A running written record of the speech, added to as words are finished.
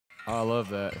I love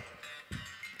that.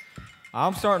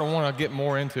 I'm starting to want to get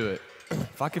more into it.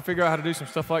 If I can figure out how to do some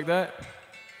stuff like that,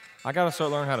 I got to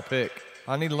start learning how to pick.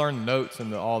 I need to learn the notes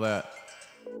and all that.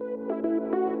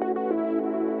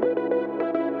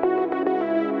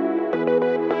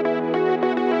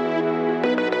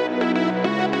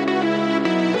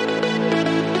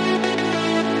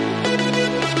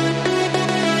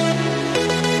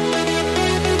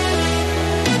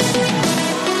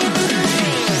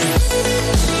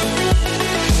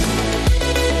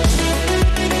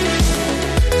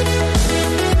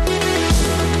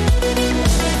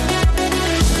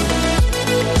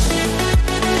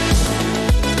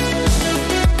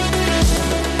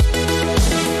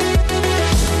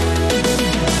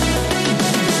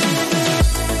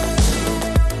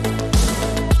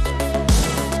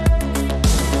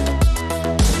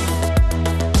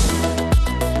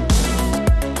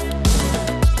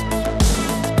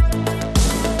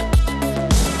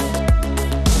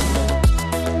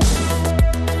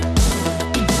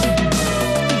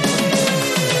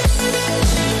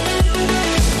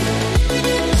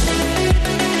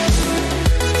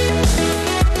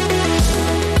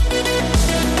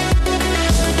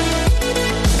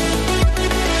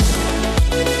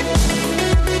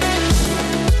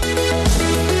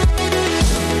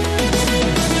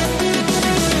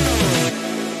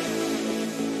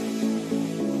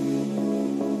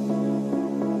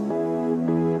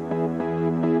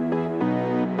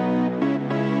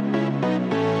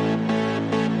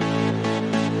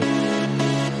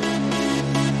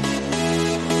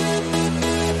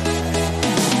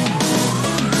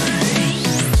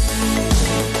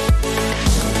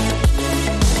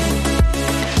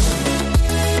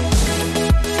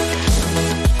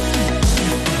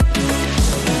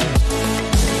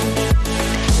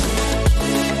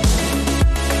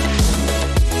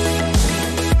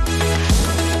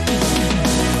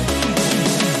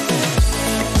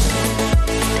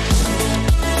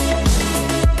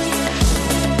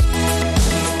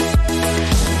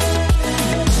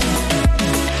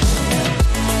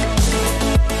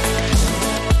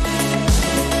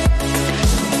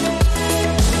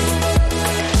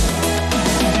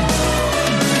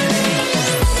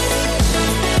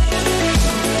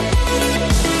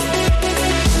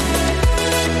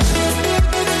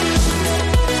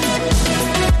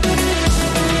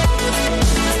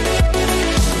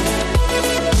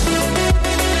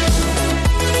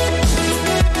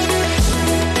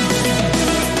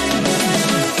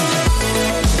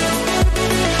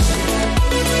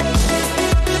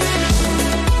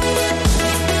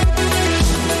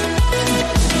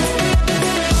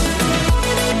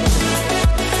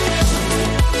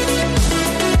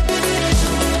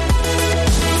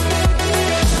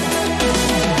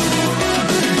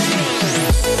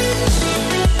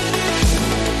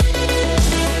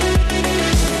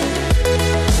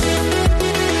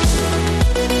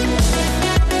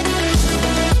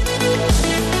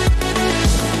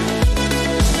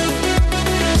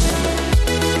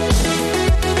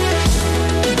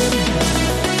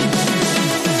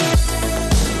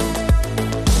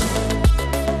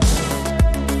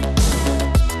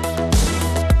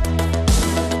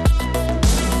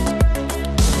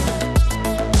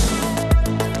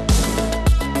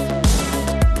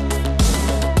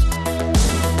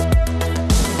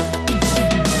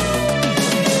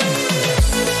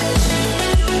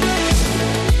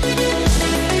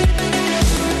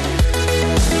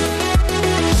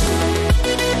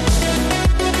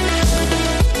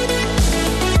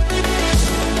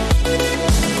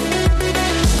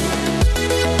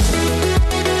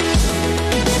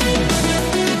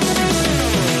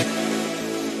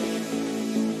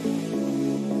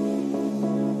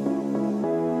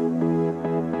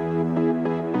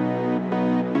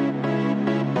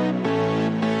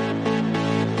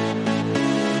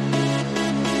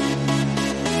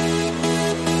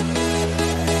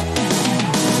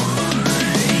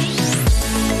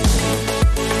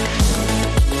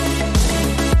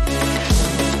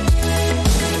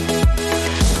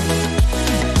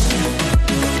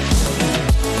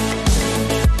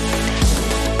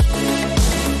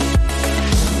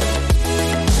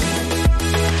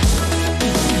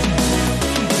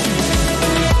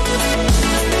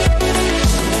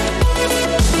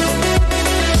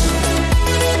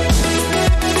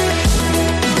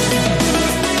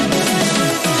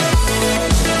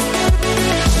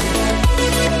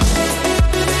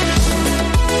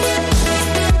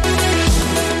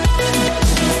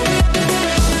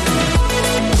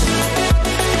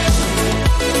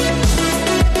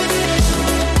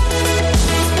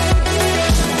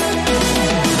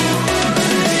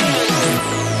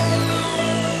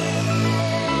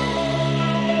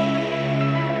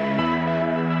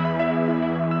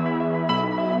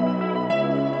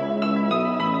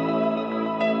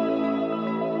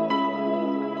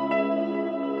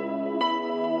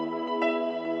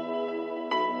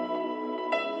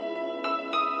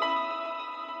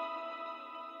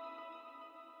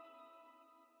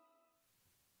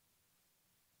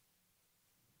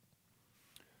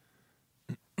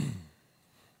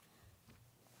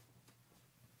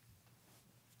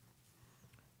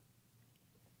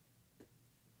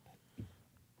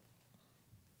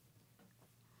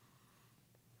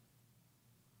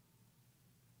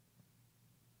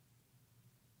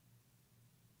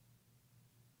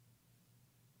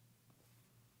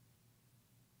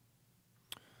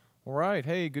 All right.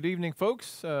 Hey, good evening,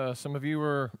 folks. Some of you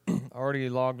are already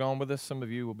logged on with us. Some of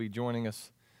you will be joining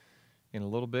us in a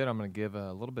little bit. I'm going to give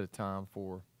a little bit of time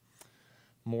for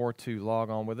more to log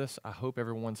on with us. I hope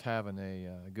everyone's having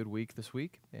a good week this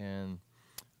week, and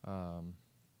hope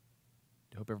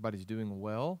everybody's doing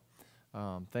well.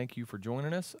 Thank you for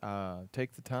joining us.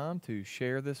 Take the time to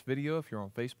share this video if you're on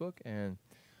Facebook, and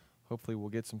hopefully we'll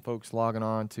get some folks logging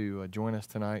on to join us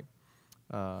tonight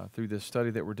through this study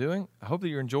that we're doing. I hope that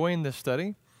you're enjoying this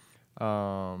study.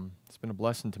 It's been a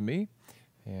blessing to me,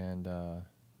 and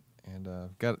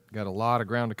got a lot of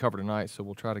ground to cover tonight, so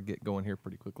we'll try to get going here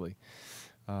pretty quickly.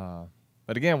 But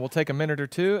again, we'll take a minute or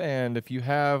two, and if you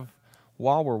have,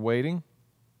 while we're waiting,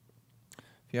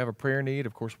 if you have a prayer need,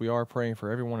 of course we are praying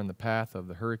for everyone in the path of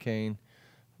the hurricane.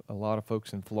 A lot of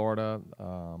folks in Florida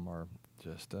are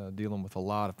just dealing with a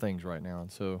lot of things right now, and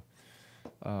so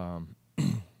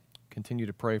continue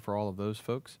to pray for all of those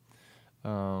folks,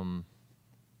 and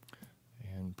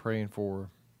praying for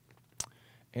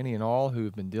any and all who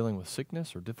have been dealing with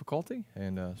sickness or difficulty,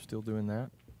 and still doing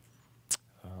that.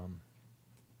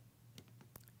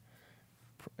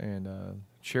 And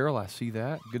Cheryl, I see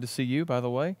that. Good to see you, by the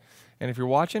way. And if you're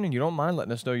watching and you don't mind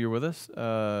letting us know you're with us,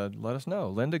 let us know.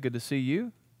 Linda, good to see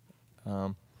you.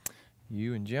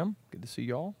 You and Jim, good to see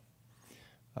y'all.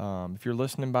 If you're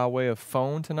listening by way of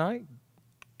phone tonight,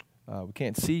 we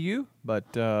can't see you, but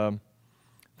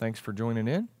thanks for joining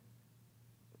in.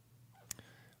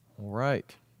 All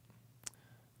right.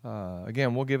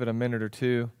 Again, we'll give it a minute or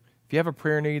two. If you have a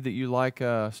prayer need that you'd like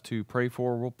us to pray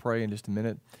for, we'll pray in just a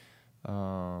minute.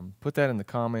 Put that in the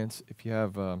comments. If you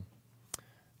have a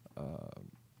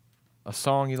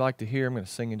song you'd like to hear, I'm going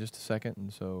to sing in just a second,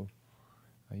 and so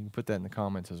you can put that in the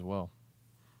comments as well.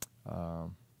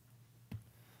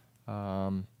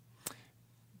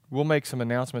 We'll make some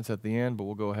announcements at the end, but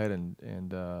we'll go ahead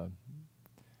and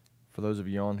for those of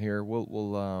you on here,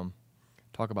 we'll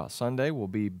talk about Sunday. We'll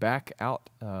be back out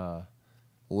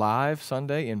live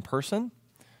Sunday in person,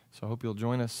 so I hope you'll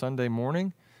join us Sunday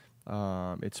morning.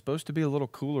 It's supposed to be a little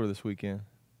cooler this weekend,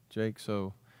 Jake,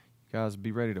 so you guys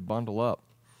be ready to bundle up.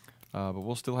 But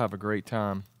we'll still have a great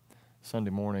time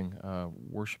Sunday morning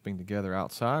worshiping together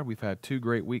outside. We've had 2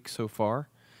 great weeks so far.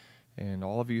 And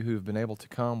all of you who have been able to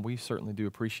come, we certainly do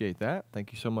appreciate that.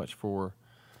 Thank you so much for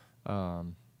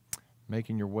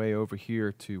making your way over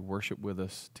here to worship with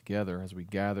us together as we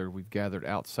gather. We've gathered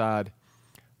outside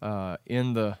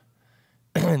in the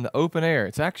in the open air.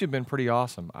 It's actually been pretty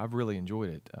awesome. I've really enjoyed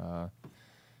it.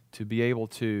 To be able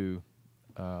to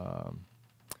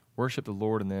worship the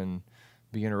Lord and then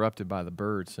be interrupted by the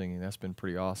birds singing, that's been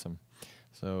pretty awesome.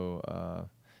 So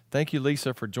thank you,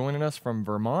 Lisa, for joining us from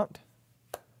Vermont.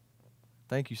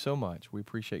 Thank you so much. We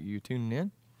appreciate you tuning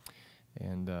in,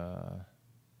 and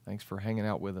thanks for hanging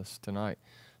out with us tonight.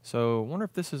 So I wonder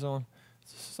if this is on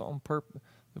purpose.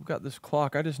 We've got this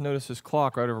clock. I just noticed this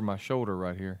clock right over my shoulder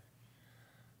right here,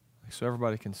 so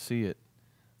everybody can see it.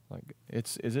 Like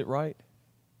is it right?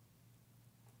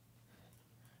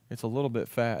 It's a little bit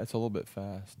fast. It's a little bit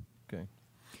fast. Okay.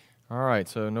 All right.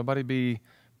 So nobody be,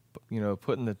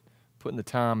 putting the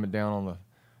time down on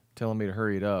telling me to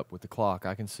hurry it up with the clock.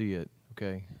 I can see it.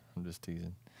 Okay, I'm just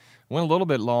teasing. Went a little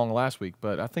bit long last week,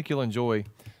 but I think you'll enjoy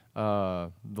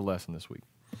the lesson this week.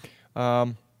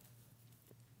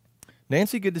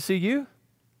 Nancy, good to see you,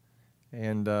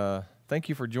 and thank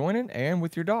you for joining, and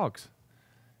with your dogs.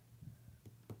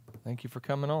 Thank you for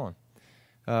coming on.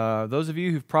 Those of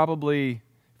you who've probably,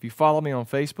 if you follow me on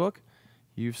Facebook,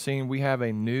 you've seen we have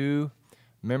a new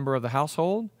member of the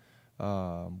household.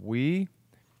 We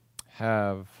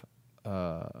have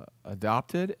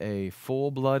adopted a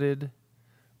full-blooded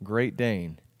Great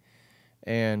Dane,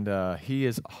 and he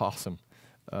is awesome.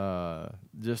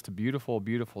 Just a beautiful,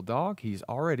 beautiful dog. He's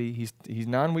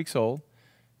 9 weeks old.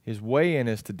 His weigh-in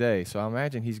is today, so I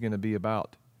imagine he's going to be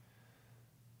about,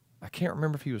 I can't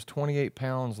remember if he was 28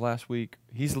 pounds last week.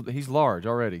 He's large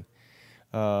already.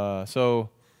 So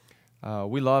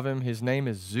we love him. His name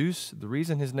is Zeus. The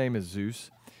reason his name is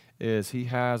Zeus is he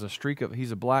has a streak of,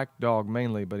 he's a black dog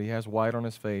mainly, but he has white on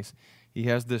his face. He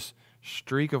has this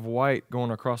streak of white going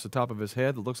across the top of his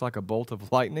head that looks like a bolt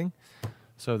of lightning.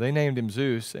 So they named him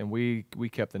Zeus, and we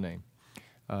kept the name.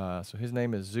 So his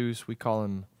name is Zeus. We call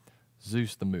him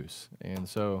Zeus the Moose. And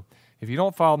so if you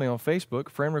don't follow me on Facebook,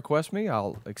 friend request me.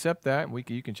 I'll accept that.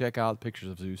 You can check out pictures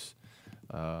of Zeus,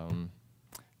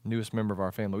 newest member of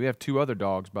our family. We have 2 other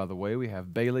dogs, by the way. We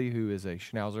have Bailey, who is a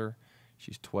Schnauzer.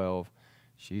 She's 12.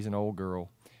 She's an old girl.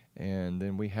 And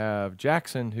then we have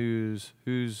Jackson, who's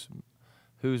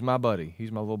my buddy.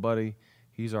 He's my little buddy.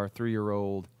 He's our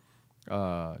 3-year-old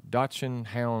Dachshund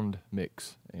Hound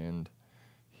mix, and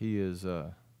he's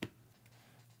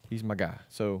my guy.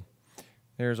 So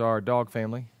there's our dog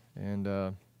family.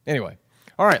 And anyway,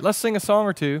 all right, let's sing a song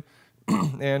or two.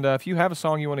 And if you have a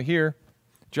song you want to hear,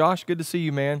 Josh, good to see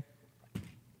you, man.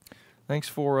 Thanks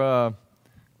for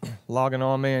logging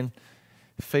on, man.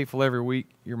 Faithful every week.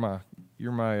 You're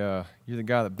the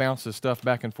guy that bounces stuff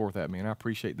back and forth at me, and I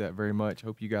appreciate that very much.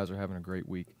 Hope you guys are having a great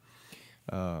week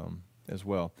as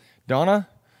well. Donna,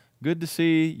 good to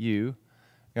see you.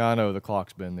 Yeah, I know the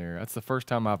clock's been there. That's the first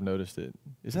time I've noticed it.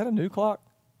 Is that a new clock?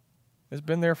 It's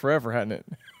been there forever, hasn't it?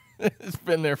 It's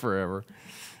been there forever.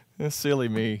 That's silly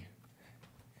me.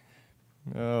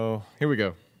 Oh, here we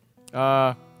go.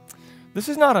 This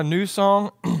is not a new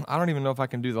song. I don't even know if I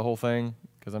can do the whole thing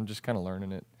because I'm just kind of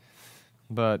learning it.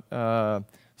 But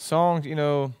songs, you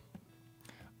know,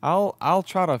 I'll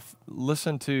try to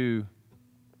listen to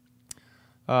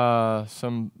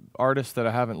some artists that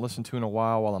I haven't listened to in a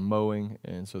while I'm mowing,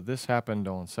 and so this happened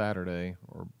on Saturday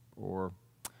or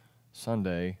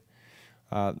Sunday.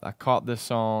 I caught this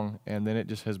song, and then it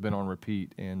just has been on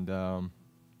repeat, and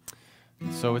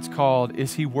so it's called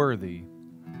 "Is He Worthy?"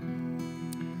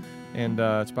 And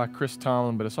it's by Chris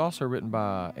Tomlin, but it's also written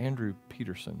by Andrew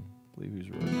Peterson, I believe who's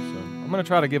wrote it. So I'm going to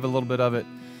try to give a little bit of it,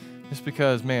 just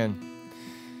because, man,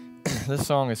 this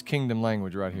song is kingdom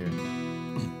language right here.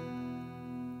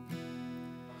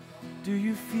 Do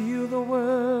you feel the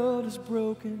world is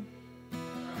broken?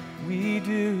 We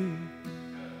do.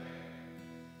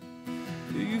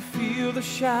 Do you feel the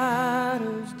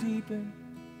shadows deepen?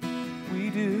 We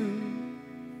do.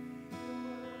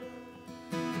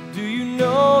 Do you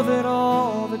know that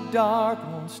all the dark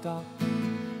won't stop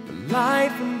the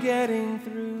light from getting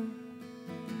through?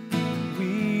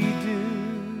 We do.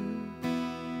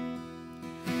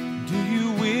 Do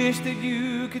you wish that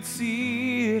you could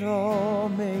see it all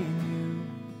made new?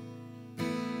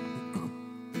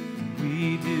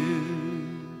 We do.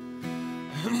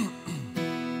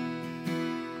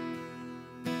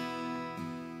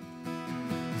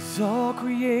 Is all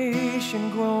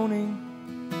creation groaning?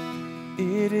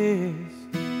 It is.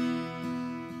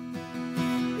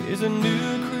 Is a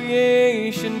new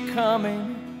creation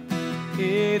coming?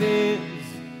 It is.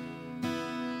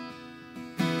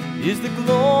 Is the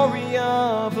glory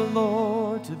of the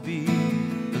Lord to be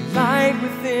the light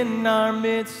within our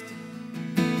midst?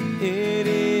 It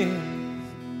is.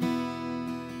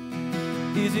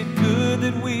 Is it good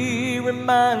that we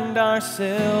remind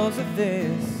ourselves of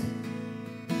this?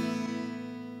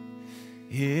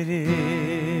 It is.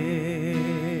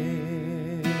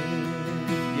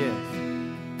 Yes.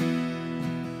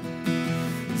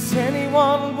 Is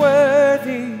anyone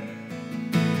worthy?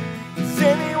 Is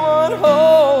anyone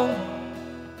whole?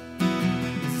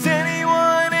 Is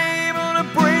anyone able to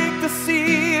break the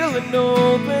seal and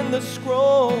open the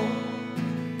scroll?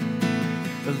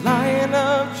 The Lion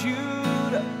of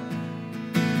Judah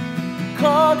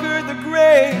conquered the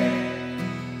grave.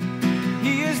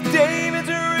 He is David's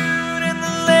root and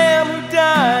the Lamb who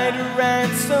died to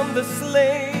ransom the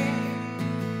slave.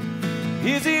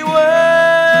 Is he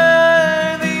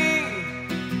worthy?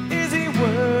 Is he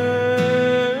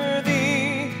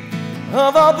worthy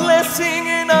of all blessing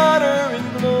and honor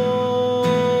and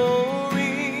glory?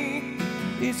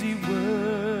 Is he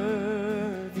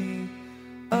worthy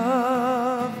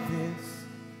of this?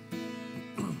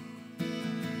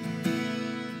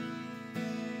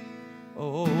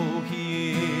 Oh,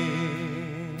 he is.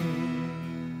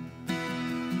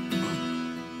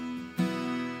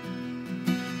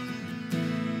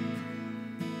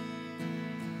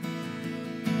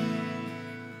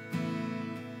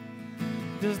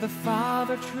 Does the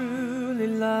Father truly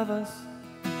love us?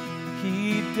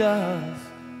 He does.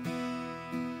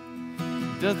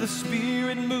 Does the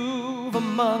Spirit move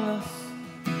among us?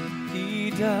 He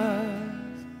does.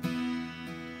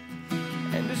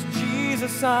 And does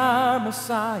Jesus, our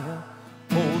Messiah,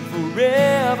 hold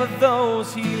forever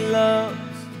those he loves?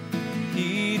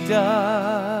 He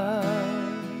does.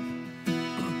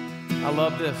 I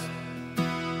love this.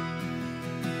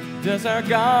 Does our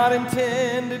God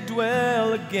intend to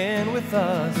dwell again with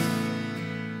us?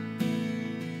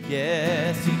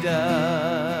 Yes, he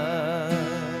does.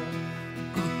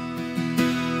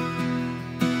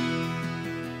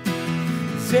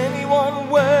 Is anyone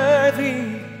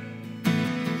worthy?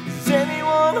 Is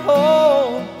anyone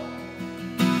whole?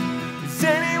 Is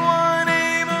anyone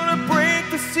able to break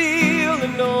the seal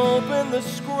and open the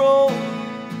scroll?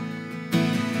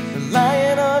 The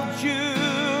Lion of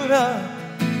Judah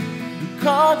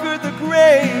conquered the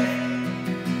grave.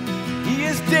 He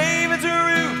is David's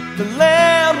root, the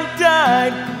Lamb who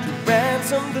died to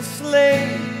ransom the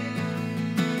slave.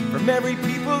 From every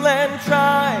people and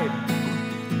tribe,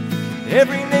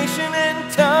 every nation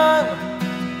and tongue.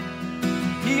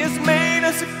 He has made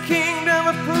us a kingdom,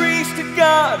 a priest to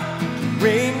God,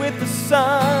 reign with the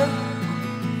Son.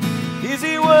 Is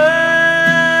He worthy?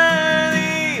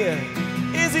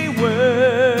 Is He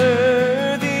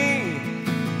worthy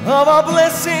of our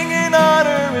blessing and honor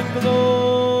and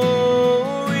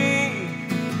glory?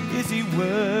 Is He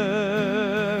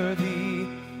worthy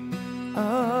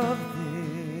of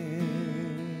this?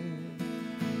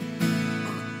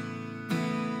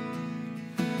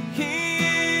 He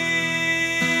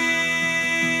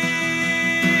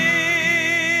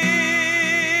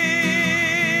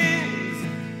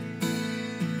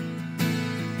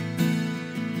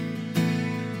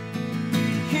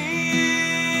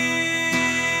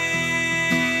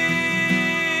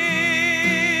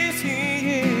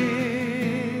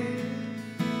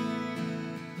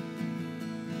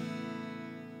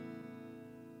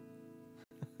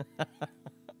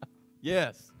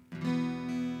Yes.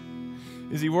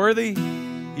 Is He worthy?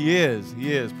 He is.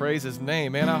 He is. Praise His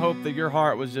name. Man, I hope that your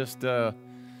heart was just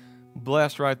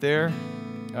blessed right there.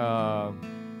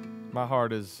 My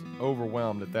heart is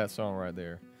overwhelmed at that song right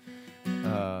there.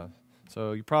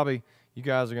 So you guys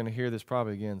are going to hear this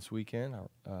probably again this weekend.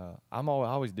 I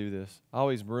always do this. I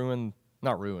always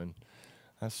not ruin.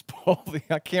 I spoil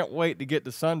I can't wait to get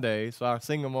to Sunday, so I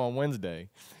sing them on Wednesday.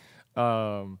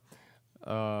 Should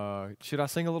I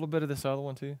sing a little bit of this other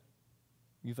one too?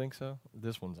 You think so?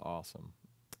 This one's awesome.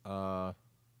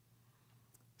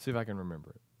 See if I can remember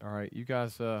it. All right, you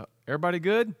guys, everybody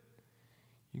good?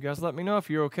 You guys let me know if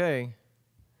you're okay.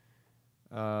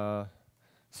 So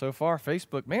far,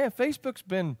 Facebook's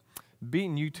been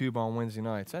beating YouTube on Wednesday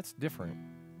nights. That's different.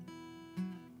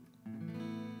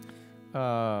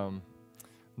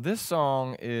 This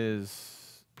song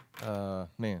is, who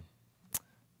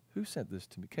sent this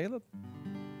to me? Caleb?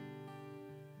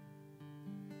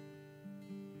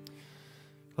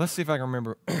 Let's see if I can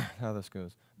remember how this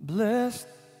goes. Blessed,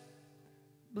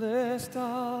 blessed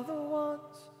are the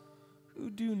ones who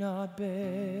do not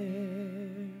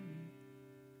bear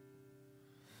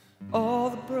all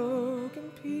the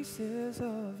broken pieces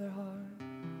of their heart.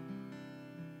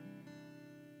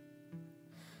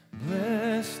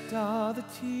 Blessed are the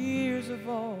tears of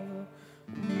all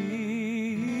the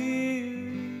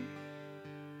weary,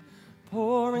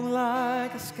 pouring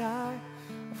like a sky,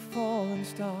 a falling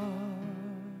star.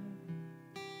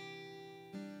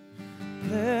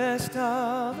 Blessed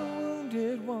are the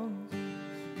wounded ones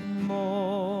in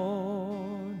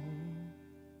mourning,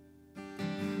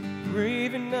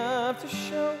 brave enough to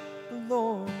show the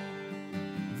Lord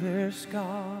their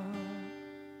scars.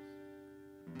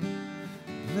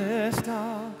 Blessed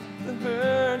are the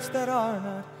hurts that are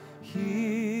not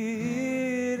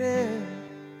hidden,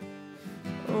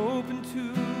 open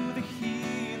to the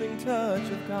healing touch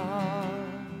of God.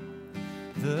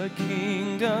 The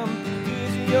kingdom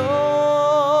is yours.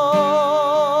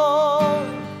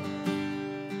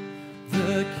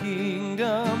 The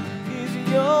kingdom is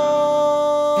yours.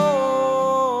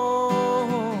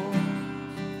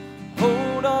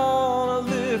 Hold on a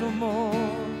little more.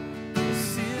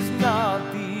 This is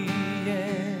not the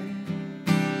end.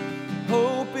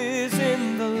 Hope is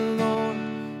in the Lord.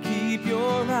 Keep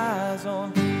your eyes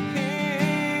on Him.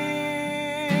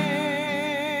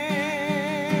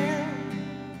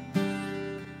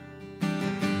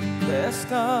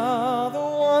 Blessed are the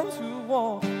ones who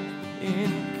walk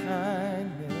in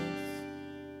kindness,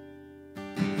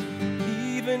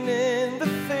 even in the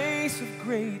face of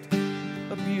great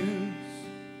abuse.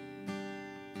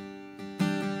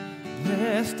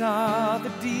 Blessed are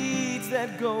the deeds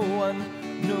that go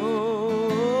unnoticed,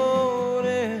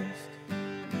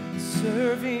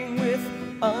 serving with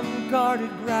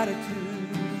unguarded gratitude.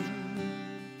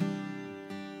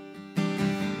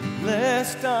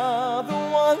 Blessed are the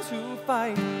ones who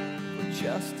fight for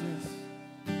justice,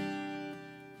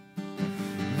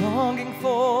 longing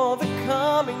for the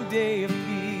coming day of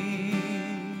peace,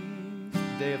 the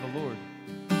day of the Lord.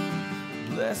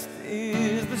 Blessed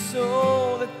is the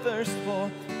soul that thirsts for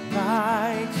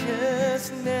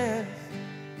righteousness,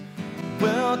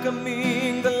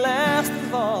 welcoming the last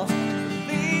and lost, the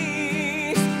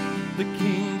least. The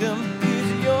kingdom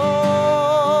is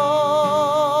yours.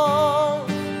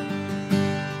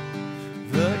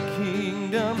 The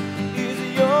kingdom is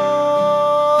yours.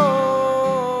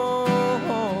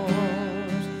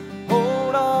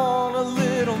 Hold on a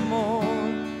little more.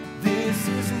 This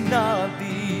is not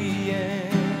the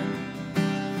end.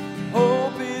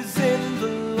 Hope is in the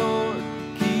Lord.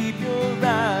 Keep your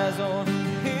eyes on Him.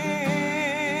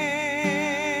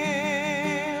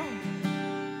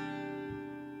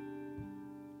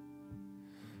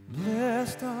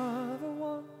 Blessed are the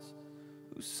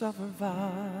who suffer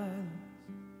violence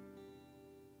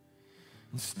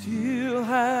and still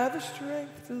have the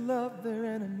strength to love their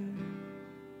enemy.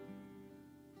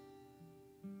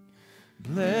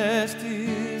 Blessed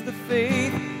is the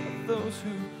faith of those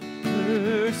who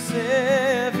persevere.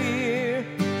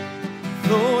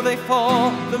 Though they fall,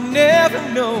 they'll never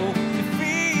know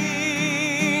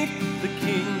defeat. The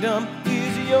kingdom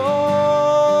is yours.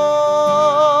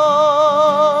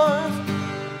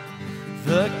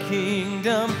 The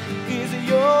kingdom is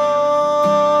yours.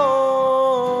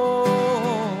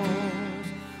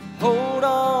 Hold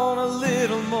on a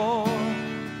little more.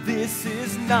 This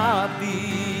is not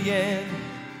the end.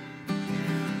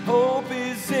 Hope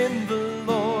is in the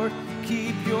Lord.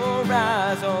 Keep your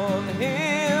eyes on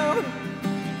Him.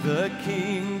 The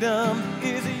kingdom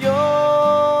is yours.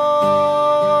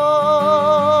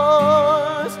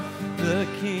 The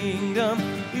kingdom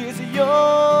is yours.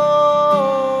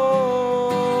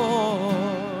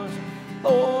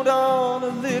 Hold on a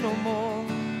little more.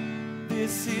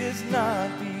 This is not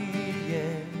the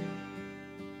end.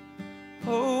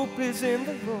 Hope is in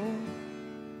the Lord.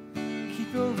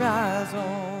 Keep your eyes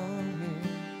on Him.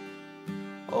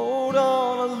 Hold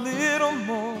on a little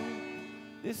more.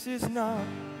 This is not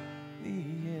the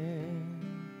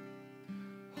end.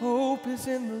 Hope is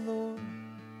in the Lord.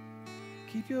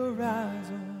 Keep your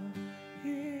eyes on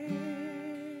Him.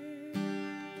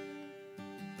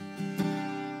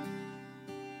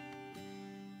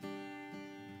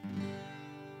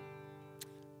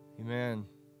 Amen.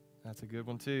 That's a good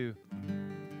one too.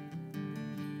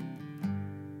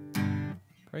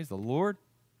 Praise the Lord.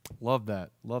 Love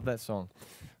that. Love that song.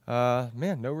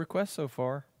 Man, no requests so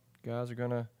far. You guys are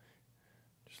going to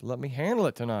just let me handle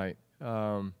it tonight.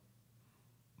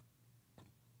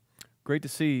 Great to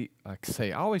see. I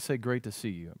always say great to see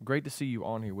you. Great to see you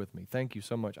on here with me. Thank you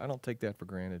so much. I don't take that for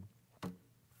granted.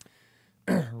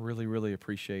 Really, really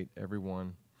appreciate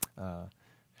everyone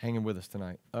hanging with us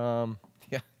tonight.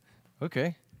 Yeah.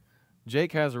 Okay.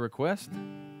 Jake has a request,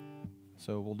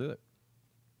 so we'll do it.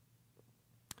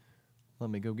 Let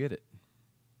me go get it.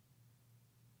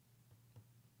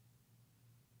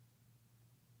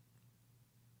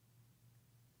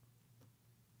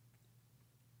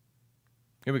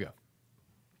 Here we go.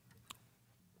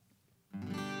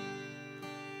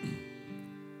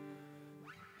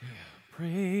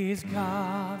 Praise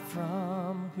God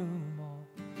from whom all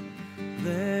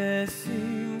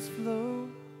blessings flow.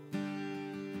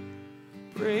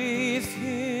 Praise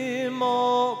Him,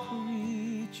 all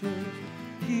creatures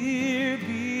here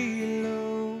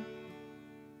below.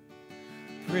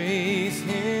 Praise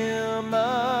Him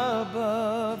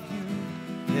above you,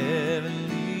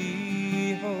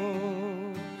 heavenly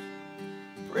hosts.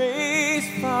 Praise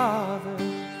Father,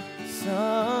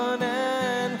 Son,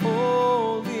 and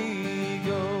Holy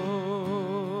Ghost.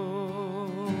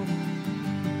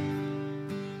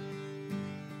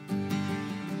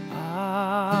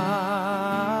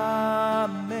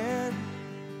 Amen.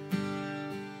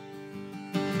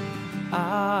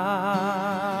 Amen.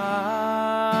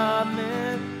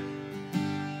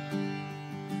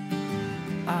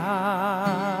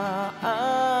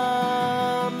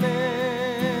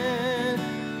 Amen.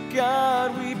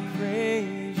 God, we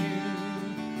praise you.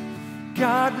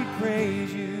 God, we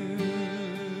praise you.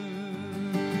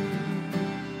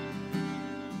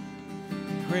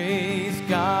 Praise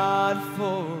God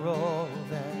for all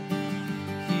that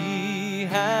He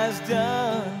has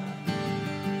done.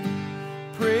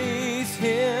 Praise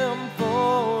Him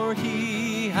for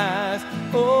He has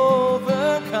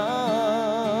overcome.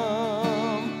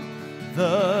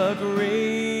 The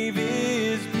grave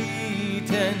is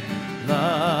beaten,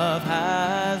 love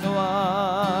has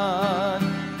won.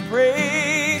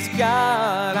 Praise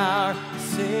God, our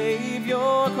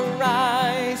Savior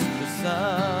Christ the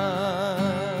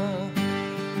Son.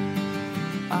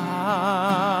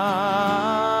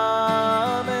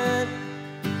 Amen.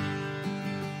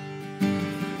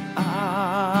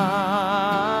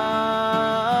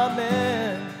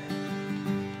 Amen.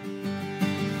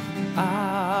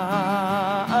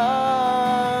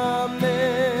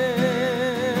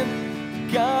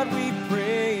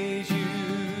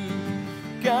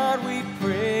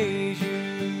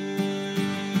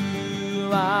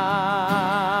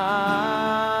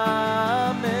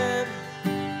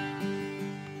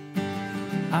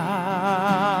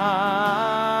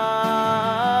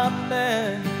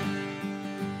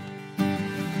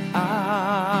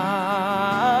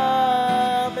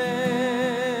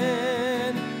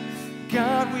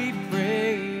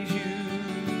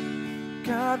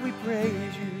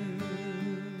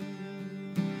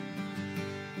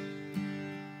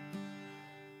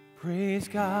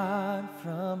 God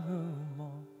from whom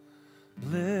all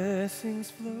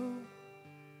blessings flow.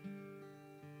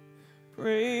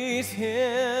 Praise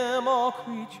Him, all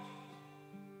creatures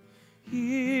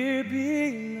here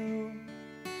below.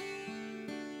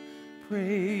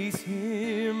 Praise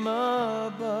Him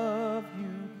above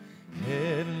you,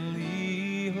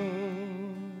 heavenly host.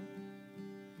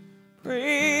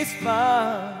 Praise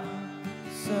Father,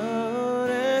 Son,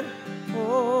 and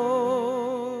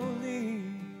Holy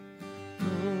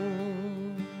Ghost.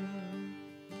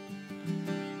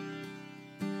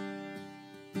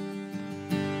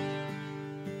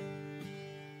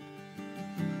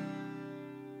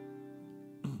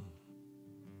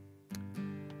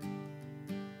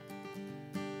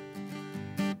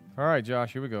 All right,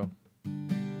 Josh, here we go.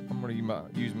 I'm going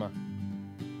to use my...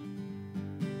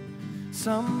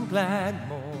 Some glad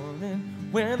morning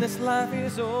when this life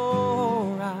is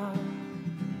o'er, I'll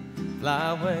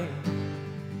fly away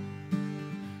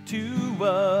to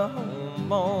a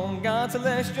home on God's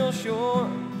celestial shore.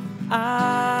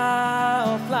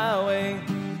 I'll fly away.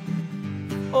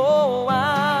 Oh,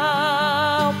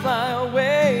 I'll fly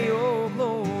away. Oh,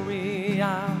 glory,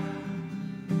 I'll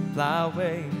fly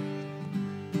away.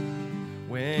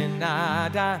 When I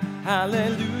die,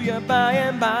 hallelujah, by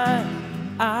and by,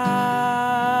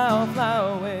 I'll fly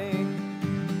away.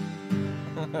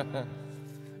 I'm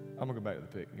gonna go back to the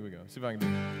pick. Here we go. See if I can do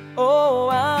it. Oh,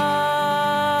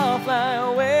 I'll fly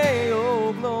away.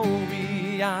 Oh,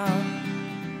 glory, I'll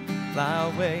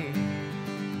fly away.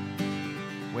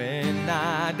 When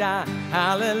I die,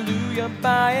 hallelujah,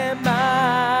 by and by,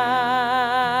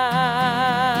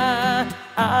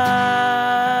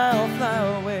 I'll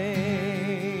fly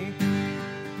away.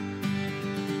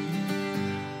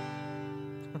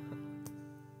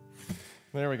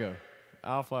 There we go.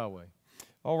 I'll fly away.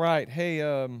 All right. Hey,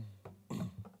 we're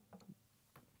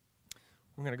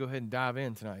going to go ahead and dive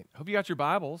in tonight. Hope you got your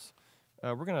Bibles.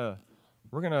 We're gonna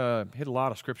hit a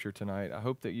lot of scripture tonight. I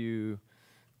hope that you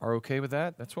are okay with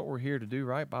that. That's what we're here to do,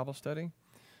 right? Bible study.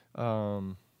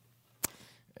 I'm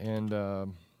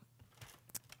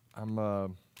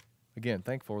again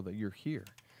thankful that you're here,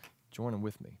 joining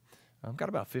with me. I've got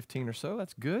about 15 or so.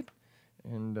 That's good.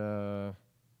 And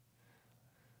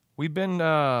we've been,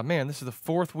 this is the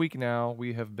fourth week now.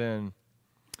 We have been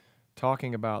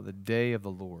talking about the day of the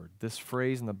Lord. This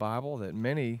phrase in the Bible that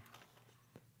many,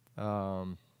 I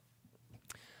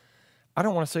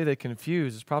don't want to say they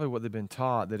confuse. It's probably what they've been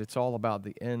taught, that it's all about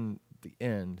the end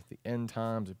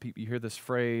times. You hear this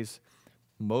phrase,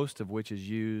 most of which is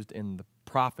used in the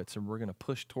prophets, and we're going to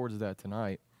push towards that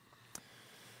tonight.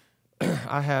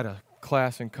 I had a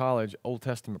class in college, Old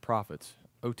Testament prophets,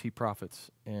 OT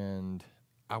prophets, and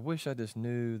I wish I just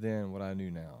knew then what I knew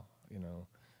now. You know,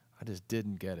 I just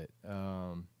didn't get it.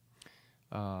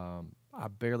 I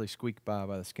barely squeaked by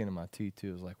the skin of my teeth too.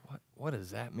 It was like, what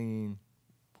does that mean?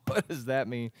 What does that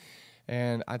mean?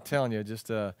 And I'm telling you, just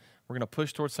we're going to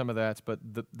push towards some of that. But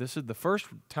this is the first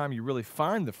time you really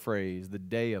find the phrase, the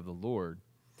day of the Lord.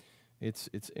 It's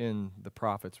in the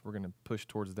prophets. We're going to push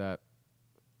towards that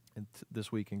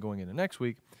this week and going into next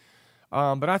week.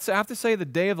 But I have to say the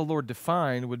day of the Lord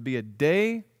defined would be a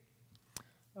day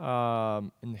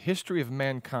in the history of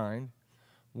mankind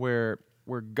where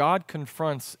God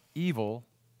confronts evil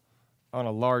on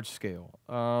a large scale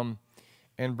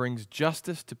and brings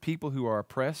justice to people who are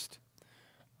oppressed.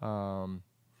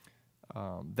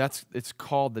 It's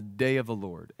called the day of the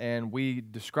Lord. And we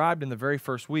described in the very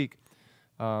first week,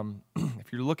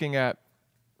 if you're looking at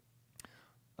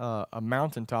a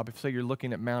mountaintop, if say you're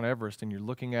looking at Mount Everest and you're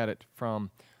looking at it from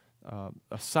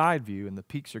a side view and the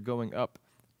peaks are going up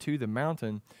to the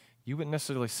mountain, you wouldn't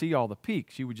necessarily see all the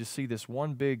peaks. You would just see this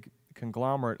one big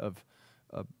conglomerate of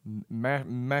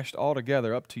mashed all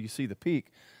together up till you see the peak.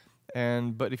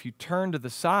 But if you turn to the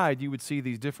side, you would see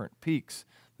these different peaks,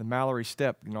 the Mallory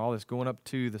Step, all this going up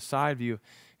to the side view.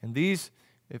 And this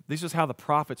is how the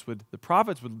prophets would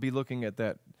be looking at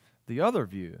the other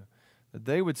view. That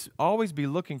they would always be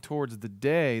looking towards the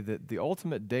day, the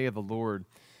ultimate day of the Lord.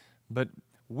 But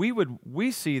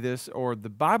we see this, or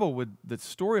the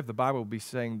story of the Bible would be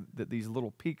saying that these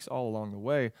little peaks all along the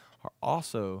way are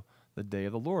also the day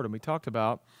of the Lord. And we talked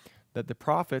about that the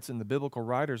prophets and the biblical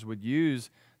writers would use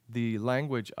the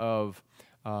language of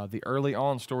the early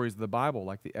on stories of the Bible,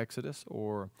 like the Exodus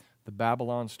or the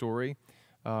Babylon story,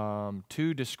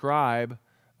 to describe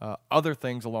other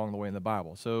things along the way in the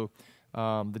Bible. So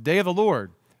the day of the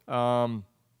Lord,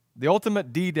 the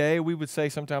ultimate D-Day, we would say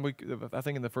sometime, I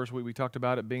think in the first week we talked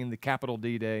about it being the capital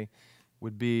D-Day,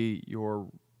 would be your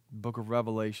book of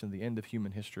Revelation, the end of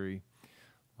human history,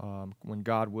 when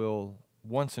God will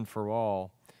once and for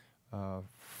all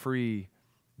free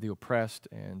the oppressed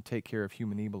and take care of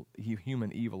human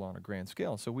evil on a grand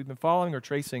scale. So we've been following or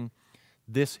tracing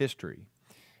this history.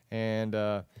 And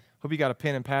hope you got a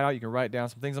pen and pad out. You can write down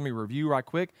some things. Let me review right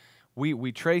quick.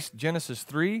 We traced Genesis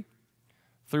 3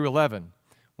 through 11.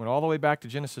 Went all the way back to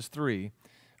Genesis 3,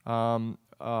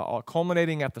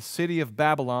 culminating at the city of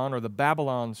Babylon, or the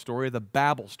Babylon story, the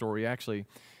Babel story, actually,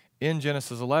 in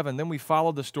Genesis 11. Then we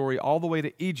followed the story all the way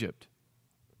to Egypt.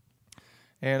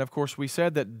 And, of course, we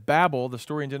said that Babel, the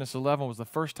story in Genesis 11, was the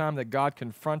first time that God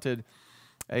confronted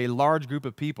a large group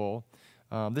of people.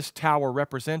 This tower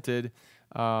represented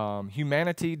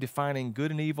humanity defining good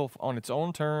and evil on its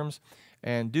own terms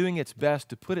and doing its best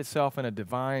to put itself in a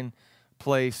divine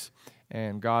place.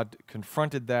 And God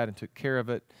confronted that and took care of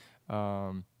it.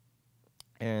 And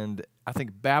I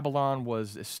think Babylon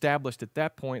was established at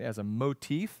that point as a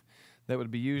motif that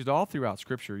would be used all throughout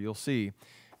Scripture, you'll see.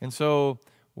 And so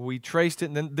we traced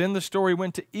it, and then the story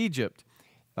went to Egypt.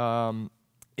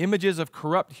 Images of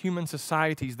corrupt human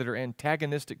societies that are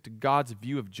antagonistic to God's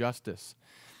view of justice.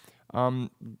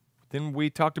 Then we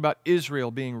talked about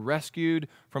Israel being rescued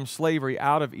from slavery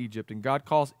out of Egypt, and God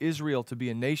calls Israel to be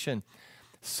a nation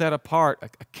set apart,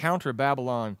 a counter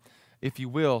Babylon, if you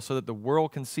will, so that the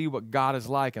world can see what God is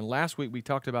like. And last week we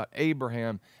talked about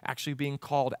Abraham actually being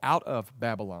called out of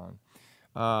Babylon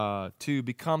to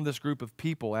become this group of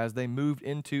people as they moved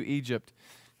into Egypt.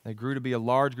 They grew to be a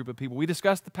large group of people. We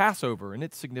discussed the Passover and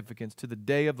its significance to the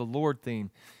Day of the Lord theme,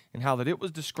 and how that it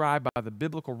was described by the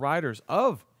biblical writers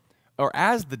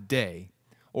as the day,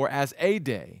 or as a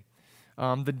day,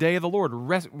 the day of the Lord,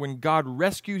 when God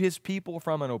rescued his people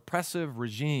from an oppressive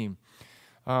regime.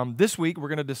 This week, we're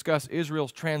going to discuss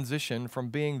Israel's transition from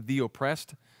being the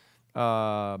oppressed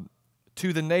to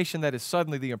the nation that is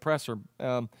suddenly the oppressor.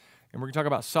 And we're going to talk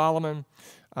about Solomon.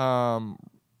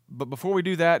 But before we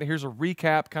do that, here's a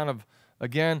recap, kind of,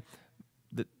 again,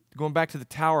 going back to the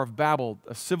Tower of Babel.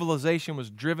 A civilization was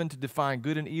driven to define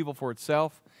good and evil for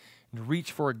itself and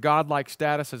reach for a godlike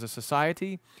status as a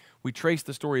society. We trace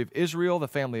the story of Israel, the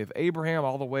family of Abraham,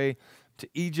 all the way to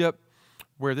Egypt,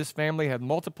 where this family had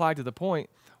multiplied to the point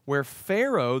where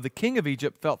Pharaoh, the king of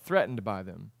Egypt, felt threatened by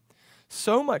them.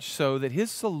 So much so that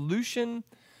his solution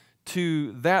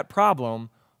to that problem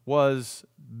was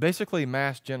basically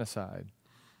mass genocide,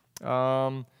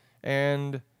 and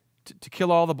to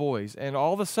kill all the boys. And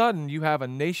all of a sudden, you have a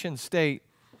nation state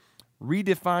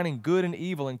redefining good and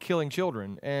evil and killing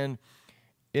children. And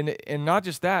not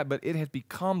just that, but it has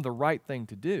become the right thing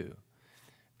to do.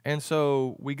 And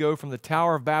so we go from the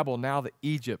Tower of Babel now to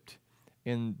Egypt.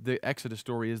 In the Exodus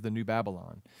story is the New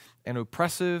Babylon. An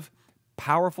oppressive,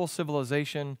 powerful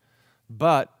civilization,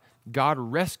 but God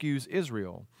rescues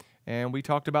Israel. And we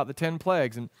talked about the 10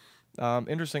 plagues. And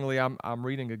interestingly, I'm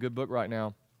reading a good book right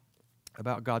now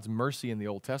about God's mercy in the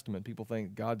Old Testament. People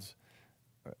think God's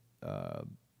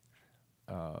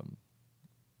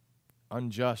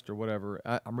unjust or whatever.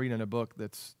 I'm reading a book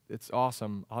it's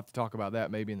awesome. I'll have to talk about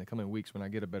that maybe in the coming weeks when I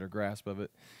get a better grasp of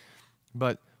it.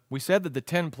 But we said that the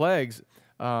 10 plagues,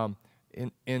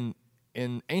 in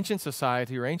ancient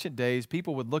society or ancient days,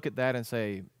 people would look at that and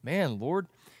say, man, Lord,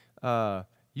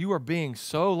 you are being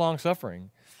so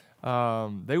long-suffering.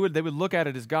 They would look at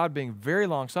it as God being very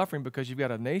long-suffering because you've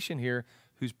got a nation here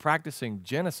who's practicing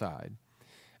genocide.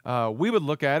 We would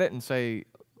look at it and say,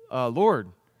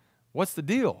 Lord, what's the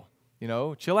deal?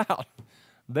 Chill out.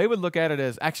 They would look at it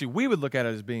as, actually, we would look at it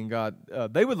as being God.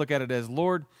 They would look at it as,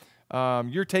 Lord,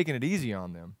 you're taking it easy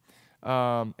on them.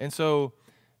 And so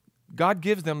God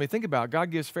gives them, think about it,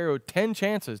 God gives Pharaoh 10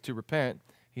 chances to repent.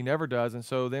 He never does. And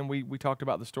so then we talked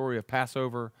about the story of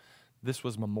Passover. This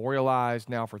was memorialized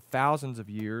now for thousands of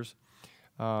years.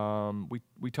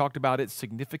 We talked about its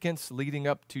significance leading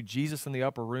up to Jesus in the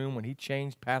upper room when he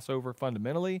changed Passover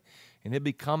fundamentally and it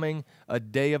becoming a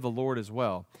day of the Lord as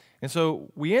well. And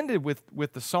so we ended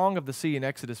with the Song of the Sea in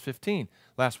Exodus 15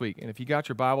 last week. And if you got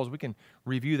your Bibles, we can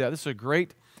review that. This is a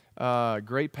great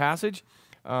passage.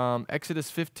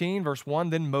 Exodus 15, verse 1,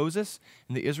 Then Moses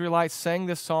and the Israelites sang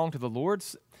this song to the Lord.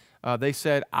 They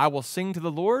said, I will sing to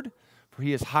the Lord, for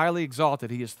he is highly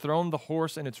exalted. He has thrown the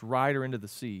horse and its rider into the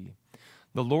sea.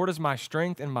 The Lord is my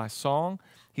strength and my song.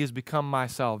 He has become my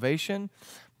salvation.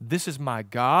 This is my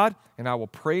God, and I will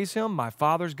praise him, my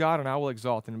Father's God, and I will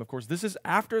exalt him. Of course, this is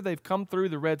after they've come through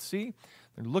the Red Sea.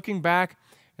 They're looking back,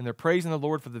 and they're praising the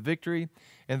Lord for the victory.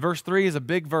 And verse 3 is a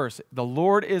big verse. The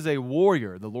Lord is a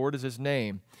warrior. The Lord is his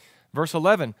name. Verse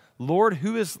 11, Lord,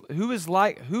 who is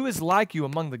like you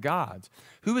among the gods?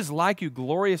 Who is like you,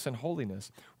 glorious in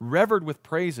holiness, revered with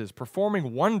praises,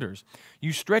 performing wonders?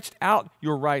 You stretched out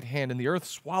your right hand, and the earth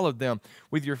swallowed them.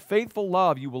 With your faithful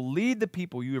love, you will lead the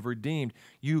people you have redeemed.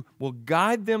 You will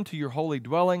guide them to your holy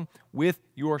dwelling with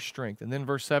your strength. And then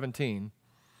verse 17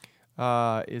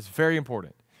 is very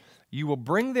important. You will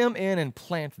bring them in and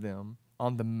plant them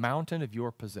on the mountain of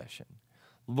your possession.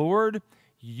 Lord,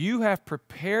 you have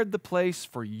prepared the place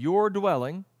for your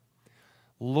dwelling.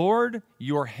 Lord,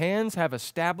 your hands have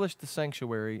established the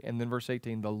sanctuary. And then verse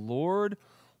 18, the Lord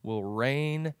will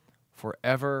reign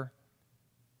forever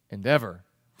and ever.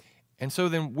 And so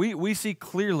then we see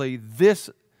clearly this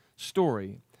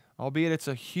story, albeit it's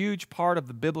a huge part of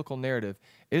the biblical narrative,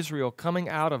 Israel coming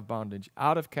out of bondage,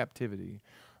 out of captivity,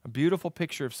 a beautiful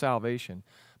picture of salvation.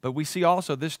 But we see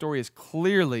also this story is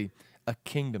clearly a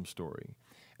kingdom story.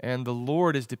 And the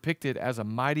Lord is depicted as a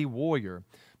mighty warrior,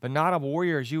 but not a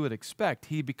warrior as you would expect.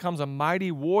 He becomes a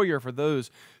mighty warrior for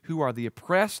those who are the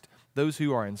oppressed, those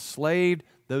who are enslaved,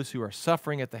 those who are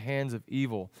suffering at the hands of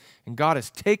evil. And God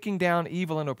is taking down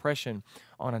evil and oppression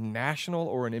on a national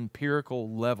or an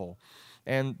empirical level.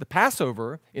 And the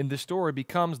Passover in this story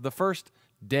becomes the first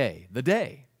day, the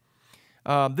day.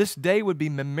 This day would be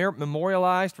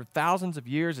memorialized for thousands of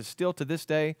years. It's still to this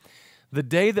day the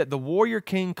day that the warrior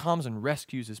king comes and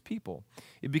rescues his people.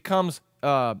 It becomes,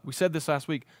 we said this last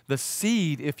week, the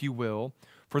seed, if you will,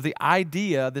 for the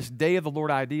idea, this day of the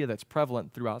Lord idea that's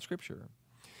prevalent throughout Scripture.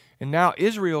 And now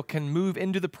Israel can move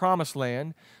into the promised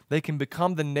land. They can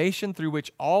become the nation through which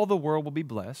all the world will be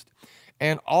blessed.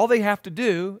 And all they have to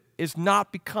do is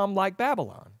not become like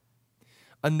Babylon,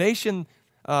 a nation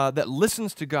that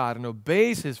listens to God and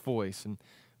obeys His voice and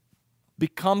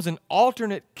becomes an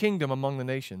alternate kingdom among the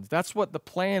nations. That's what the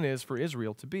plan is for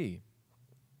Israel to be.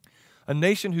 A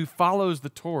nation who follows the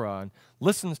Torah and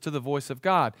listens to the voice of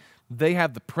God. They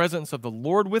have the presence of the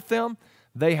Lord with them.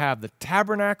 They have the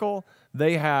tabernacle.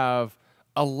 They have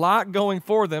a lot going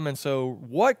for them. And so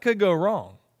what could go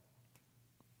wrong?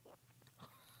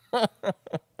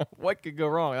 What could go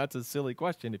wrong? That's a silly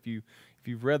question if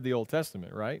you've read the Old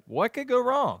Testament, right? What could go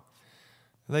wrong?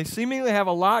 They seemingly have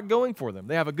a lot going for them.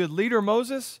 They have a good leader,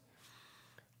 Moses.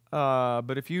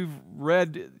 But if you've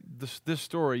read this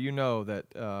story, you know that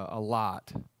a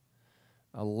lot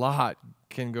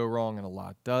can go wrong and a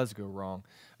lot does go wrong.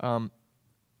 Again,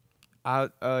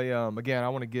 I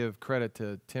want to give credit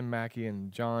to Tim Mackey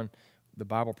and John, the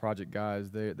Bible Project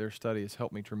guys. Their study has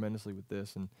helped me tremendously with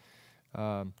this. And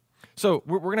so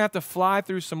we're going to have to fly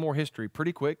through some more history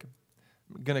pretty quick.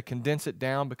 I'm going to condense it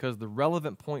down because the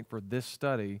relevant point for this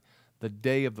study, the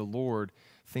Day of the Lord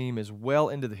theme, is well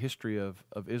into the history of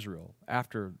Israel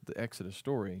after the Exodus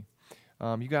story.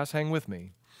 You guys hang with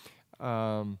me.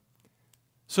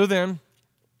 So then,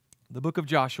 the book of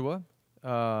Joshua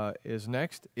is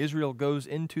next. Israel goes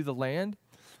into the land.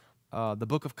 The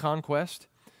book of conquest,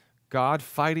 God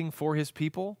fighting for His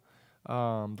people.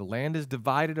 The land is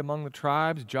divided among the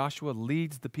tribes. Joshua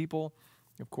leads the people.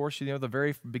 Of course, you know, the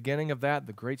very beginning of that,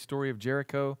 the great story of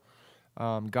Jericho,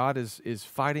 God is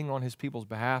fighting on His people's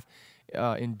behalf.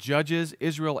 In Judges,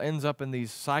 Israel ends up in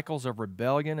these cycles of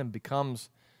rebellion and becoming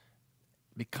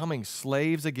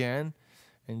slaves again.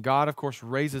 And God, of course,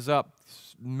 raises up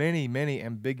many, many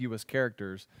ambiguous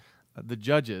characters, the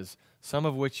judges, some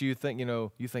of which you think,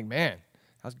 man,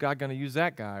 how's God going to use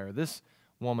that guy or this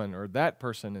woman or that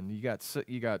person? And you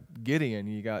got Gideon,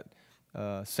 you got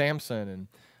Samson,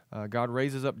 and God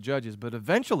raises up judges. But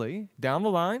eventually, down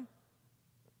the line,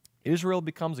 Israel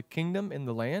becomes a kingdom in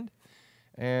the land.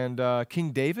 And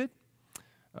King David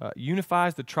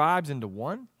unifies the tribes into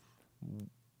one.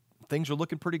 Things are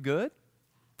looking pretty good.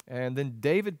 And then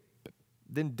David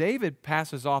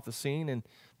passes off the scene, and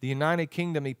the United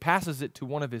Kingdom, he passes it to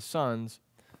one of his sons,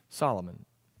 Solomon.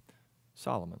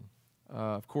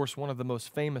 Of course, one of the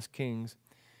most famous kings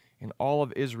in all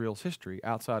of Israel's history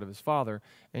outside of his father.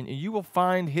 And you will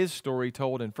find his story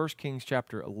told in 1 Kings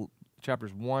chapters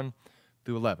 1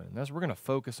 through 11. And we're going to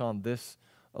focus on this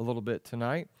a little bit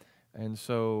tonight. And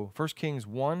so 1 Kings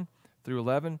 1 through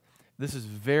 11, this is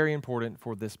very important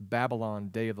for this Babylon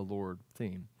Day of the Lord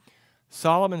theme.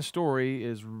 Solomon's story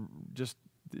is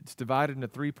it's divided into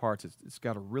three parts. It's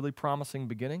got a really promising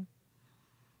beginning.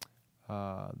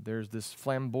 There's this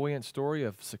flamboyant story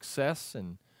of success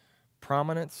and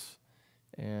prominence,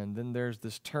 and then there's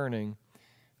this turning.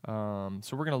 So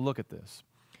we're going to look at this.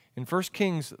 In 1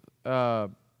 Kings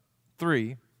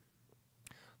 3,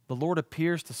 the Lord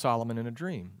appears to Solomon in a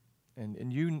dream,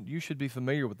 and you should be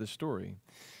familiar with this story.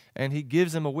 And He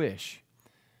gives him a wish.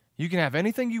 You can have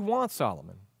anything you want,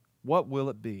 Solomon. What will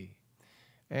it be?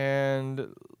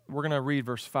 And we're going to read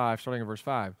verse 5, starting in verse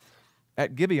 5.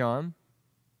 At Gibeon,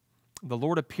 the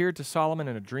Lord appeared to Solomon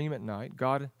in a dream at night.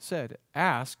 God said,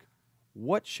 "Ask,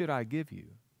 what should I give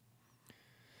you?"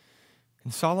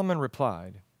 And Solomon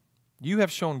replied, "You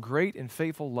have shown great and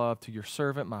faithful love to your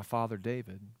servant, my father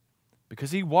David,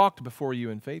 because he walked before you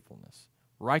in faithfulness,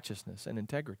 righteousness, and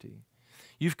integrity.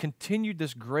 You've continued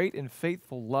this great and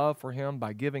faithful love for him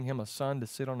by giving him a son to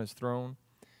sit on his throne,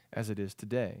 as it is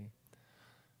today."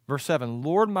 Verse 7,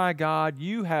 "Lord my God,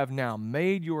 you have now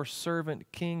made your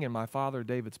servant king in my father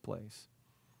David's place.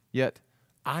 Yet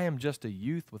I am just a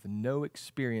youth with no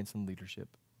experience in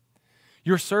leadership.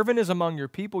 Your servant is among your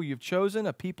people you've chosen,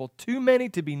 a people too many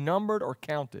to be numbered or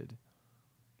counted.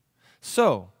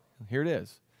 So," here it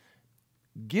is,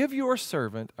 "give your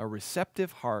servant a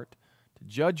receptive heart to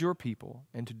judge your people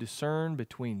and to discern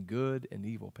between good and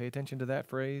evil." Pay attention to that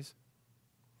phrase.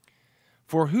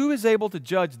 "For who is able to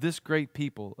judge this great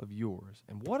people of yours?"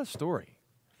 And what a story.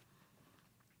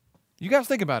 You guys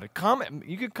think about it.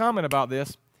 You could comment about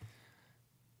this.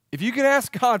 If you could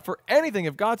ask God for anything,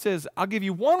 if God says, "I'll give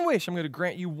you one wish, I'm going to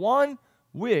grant you one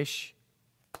wish,"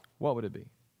 what would it be?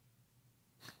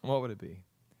 What would it be?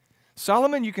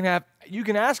 Solomon, you can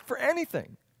ask for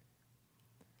anything.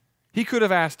 He could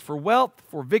have asked for wealth,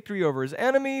 for victory over his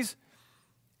enemies,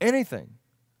 anything.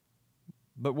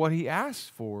 But what he asks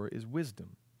for is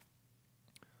wisdom.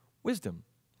 Wisdom.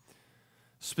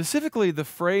 Specifically, the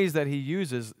phrase that he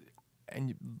uses,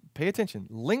 and pay attention,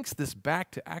 links this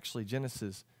back to actually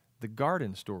Genesis, the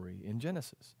garden story in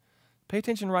Genesis. Pay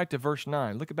attention right to verse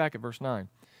 9. Look back at verse 9.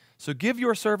 "So give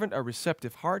your servant a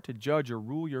receptive heart to judge or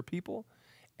rule your people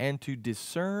and to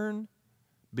discern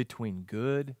between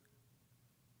good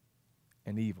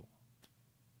and evil."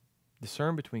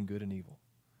 Discern between good and evil.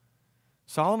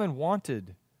 Solomon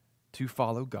wanted to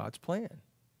follow God's plan.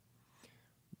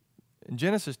 In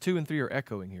Genesis 2 and 3 are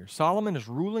echoing here. Solomon is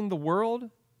ruling the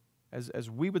world as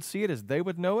we would see it, as they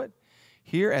would know it,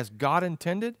 here as God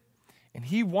intended, and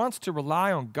he wants to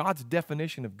rely on God's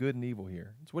definition of good and evil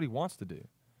here. It's what he wants to do.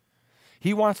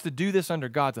 He wants to do this under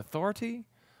God's authority.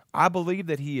 I believe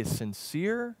that he is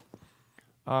sincere.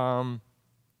 Do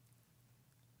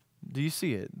you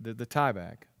see it? The tie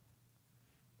back.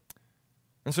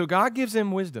 And so God gives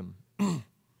him wisdom.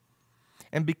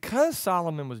 And because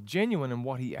Solomon was genuine in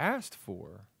what he asked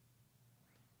for,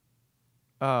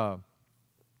 God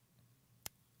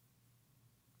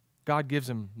gives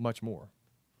him much more.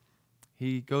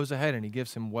 He goes ahead and he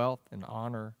gives him wealth and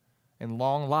honor and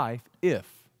long life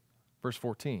if, verse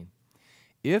 14,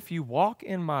 "if you walk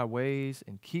in my ways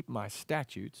and keep my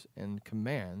statutes and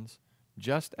commands,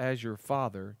 just as your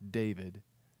father David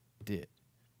did."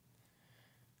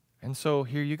 And so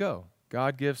here you go.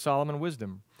 God gives Solomon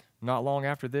wisdom. Not long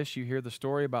after this, you hear the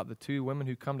story about the two women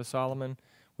who come to Solomon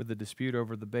with the dispute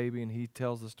over the baby, and he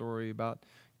tells the story about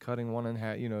cutting one in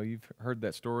half. You know, you've heard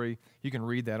that story. You can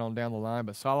read that on down the line.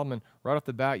 But Solomon, right off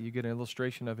the bat, you get an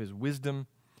illustration of his wisdom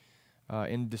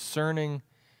in discerning,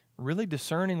 really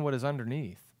discerning what is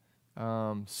underneath,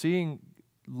 seeing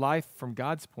life from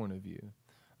God's point of view,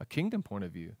 a kingdom point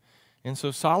of view. And so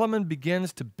Solomon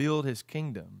begins to build his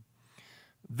kingdom.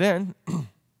 Then,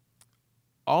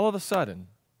 all of a sudden,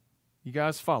 you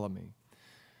guys follow me,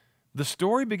 the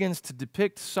story begins to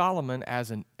depict Solomon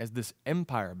as this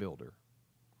empire builder.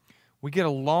 We get a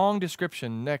long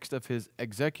description next of his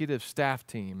executive staff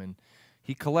team, and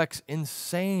he collects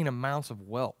insane amounts of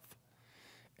wealth.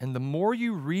 And the more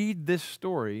you read this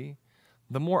story,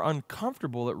 the more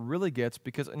uncomfortable it really gets,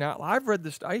 because now I've read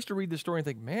this, I used to read this story and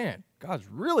think, man, God's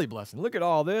really blessing. Look at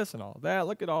all this and all that.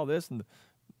 Look at all this.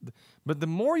 But the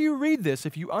more you read this,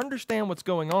 if you understand what's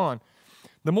going on,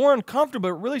 the more uncomfortable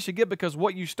it really should get, because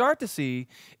what you start to see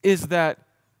is that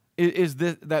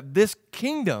this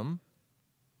kingdom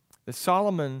that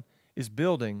Solomon is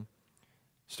building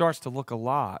starts to look a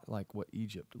lot like what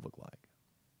Egypt looked like.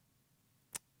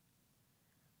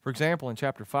 For example, in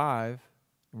chapter 5,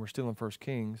 and we're still in 1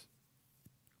 Kings,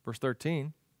 verse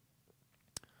 13,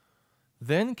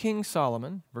 "Then King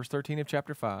Solomon," verse 13 of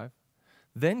chapter 5,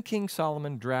 "Then King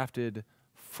Solomon drafted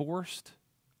forced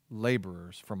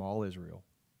laborers from all Israel.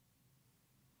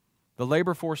 The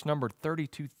labor force numbered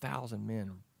 32,000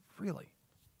 men. Really?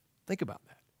 Think about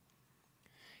that.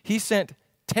 He sent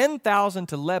 10,000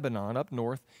 to Lebanon up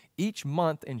north each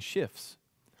month in shifts.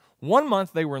 1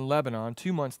 month they were in Lebanon,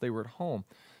 2 months they were at home.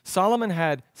 Solomon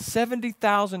had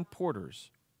 70,000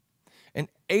 porters and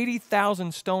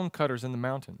 80,000 stone cutters in the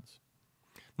mountains,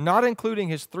 not including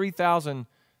his 3,000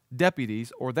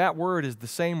 deputies, or that word is the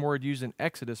same word used in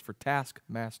Exodus for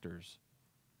taskmasters.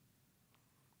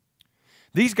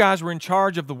 These guys were in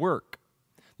charge of the work.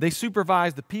 They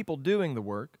supervised the people doing the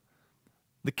work.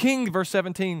 The king, verse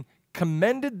 17,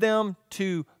 commended them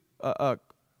to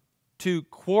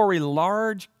quarry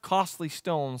large, costly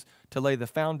stones to lay the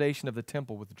foundation of the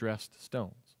temple with dressed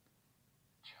stones.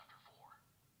 Chapter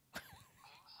 4.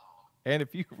 And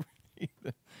if you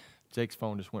read, Jake's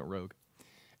phone just went rogue.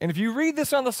 And if you read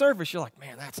this on the surface, you're like,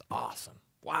 man, that's awesome.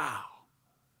 Wow.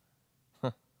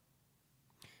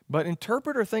 But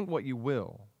interpret or think what you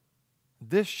will.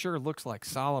 This sure looks like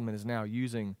Solomon is now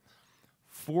using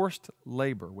forced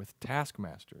labor with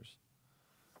taskmasters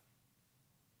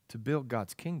to build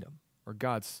God's kingdom, or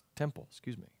God's temple,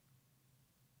 excuse me.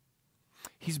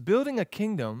 He's building a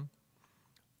kingdom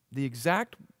the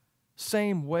exact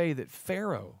same way that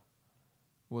Pharaoh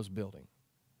was building.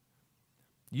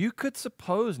 You could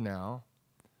suppose now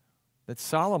that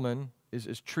Solomon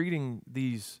is treating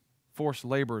these forced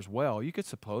laborers well. You could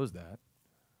suppose that.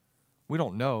 We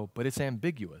don't know, but it's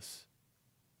ambiguous.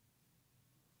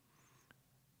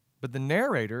 But the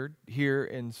narrator here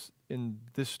in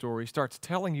this story starts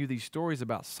telling you these stories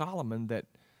about Solomon that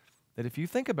if you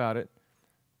think about it,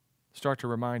 start to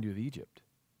remind you of Egypt.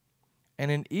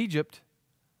 And in Egypt,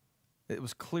 it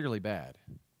was clearly bad.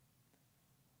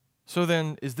 So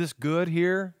then, is this good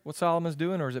here, what Solomon's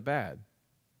doing, or is it bad?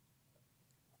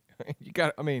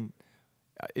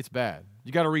 It's bad.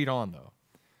 You got to read on, though.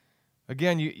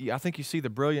 Again, I think you see the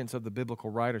brilliance of the biblical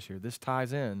writers here. This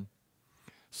ties in.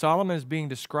 Solomon is being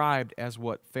described as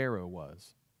what Pharaoh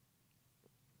was.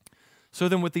 So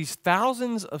then with these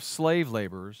thousands of slave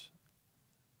laborers,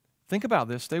 think about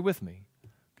this, stay with me,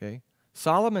 okay?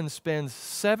 Solomon spends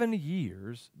 7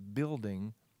 years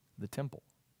building the temple.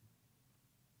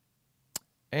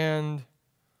 And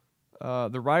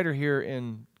the writer here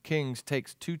in Kings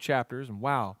takes 2 chapters, and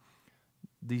wow,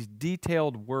 these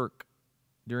detailed work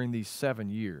during these 7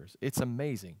 years. It's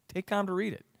amazing. Take time to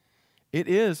read it. It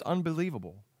is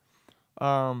unbelievable.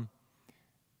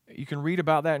 You can read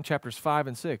about that in chapters 5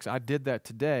 and 6. I did that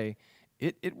today.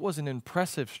 It was an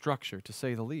impressive structure, to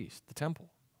say the least, the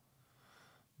temple.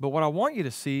 But what I want you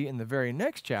to see in the very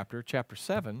next chapter, chapter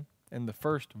 7, in the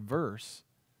first verse,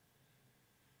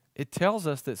 it tells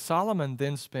us that Solomon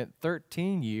then spent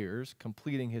 13 years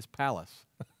completing his palace.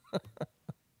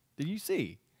 Did you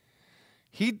see?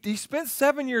 He spent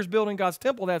 7 years building God's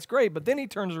temple. That's great. But then he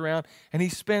turns around and he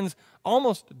spends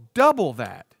almost double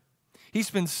that. He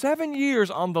spends 7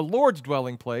 years on the Lord's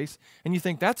dwelling place, and you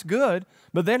think that's good.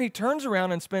 But then he turns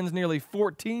around and spends nearly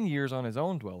 14 years on his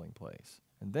own dwelling place.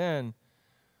 And then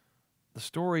the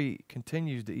story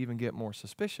continues to even get more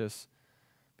suspicious.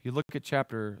 If you look at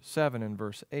chapter 7 and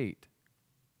verse 8,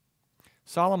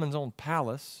 Solomon's own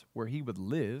palace, where he would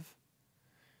live,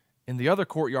 in the other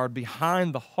courtyard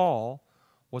behind the hall,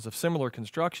 was of similar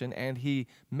construction, and he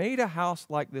made a house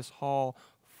like this hall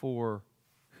for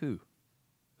who?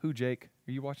 Who, Jake?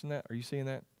 Are you watching that? Are you seeing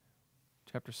that?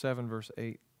 Chapter 7, verse 8. Verse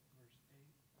 8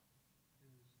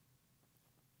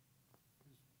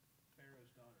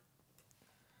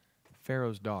 is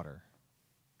Pharaoh's daughter.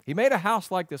 He made a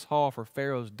house like this hall for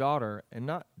Pharaoh's daughter, and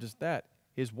not just that,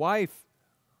 his wife.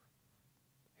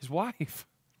 His wife.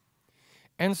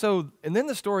 And then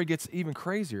the story gets even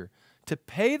crazier. To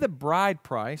pay the bride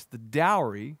price, the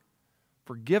dowry,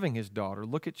 for giving his daughter,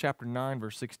 look at chapter 9,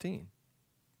 verse 16.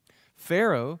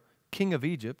 Pharaoh, king of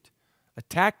Egypt,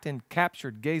 attacked and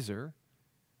captured Gezer,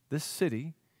 this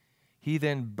city. He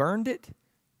then burned it,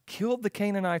 killed the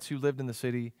Canaanites who lived in the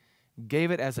city,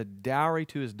 gave it as a dowry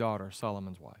to his daughter,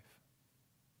 Solomon's wife.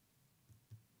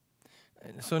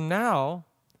 And so now,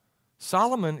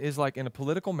 Solomon is like in a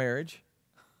political marriage.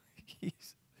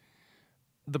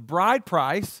 The bride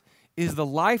price is the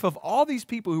life of all these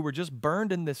people who were just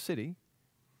burned in this city.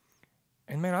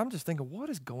 And man, I'm just thinking, what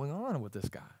is going on with this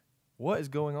guy? What is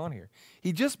going on here?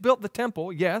 He just built the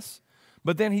temple, yes,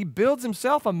 but then he builds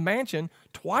himself a mansion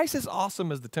twice as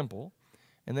awesome as the temple,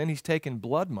 and then he's taking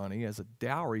blood money as a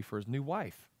dowry for his new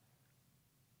wife.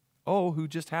 Oh, who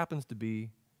just happens to be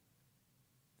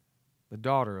the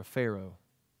daughter of Pharaoh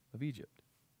of Egypt.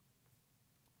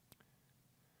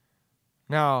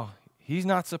 Now, he's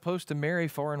not supposed to marry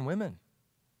foreign women.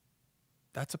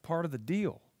 That's a part of the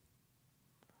deal.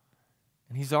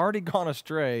 And he's already gone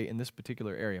astray in this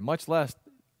particular area, much less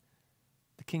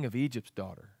the king of Egypt's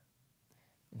daughter.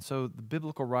 And so the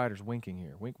biblical writer's winking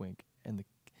here, wink, wink. And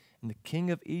the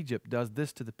king of Egypt does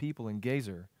this to the people in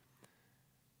Gezer,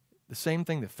 the same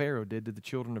thing that Pharaoh did to the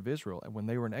children of Israel when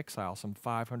they were in exile some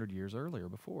 500 years earlier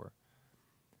before.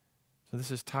 So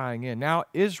this is tying in. Now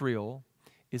Israel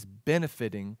is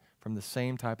benefiting from the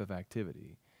same type of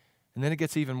activity. And then it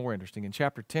gets even more interesting. In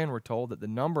chapter 10, we're told that the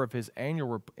number of his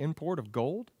annual import of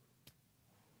gold,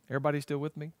 Everybody still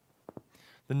with me?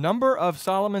 The number of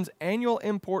Solomon's annual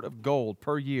import of gold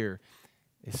per year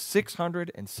is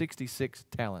 666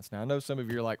 talents. Now, I know some of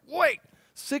you are like, wait,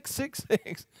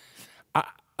 666?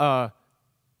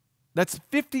 That's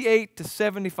 58 to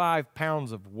 75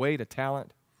 pounds of weight a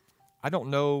talent. I don't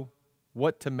know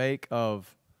what to make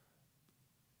of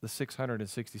the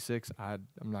 666. I'm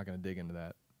not going to dig into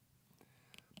that.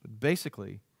 But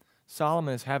basically,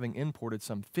 Solomon is having imported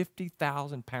some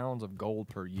 50,000 pounds of gold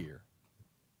per year.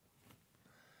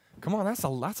 Come on, that's a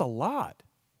lot.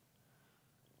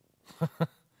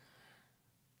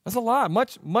 That's a lot.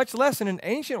 Much less in an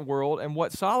ancient world. And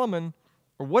what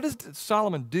does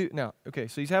Solomon do? Now, okay,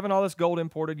 so he's having all this gold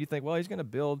imported. You think, well, he's going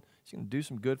to do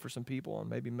some good for some people and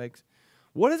maybe makes.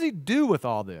 What does he do with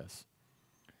all this?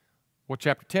 Well,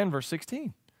 chapter 10, verse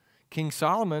 16. King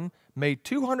Solomon made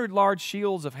 200 large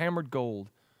shields of hammered gold.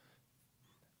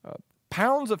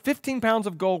 15 pounds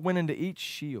of gold went into each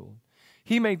shield.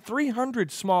 He made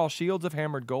 300 small shields of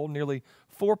hammered gold. Nearly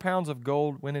 4 pounds of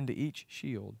gold went into each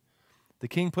shield. The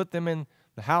king put them in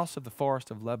the house of the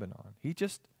forest of Lebanon. He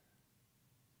just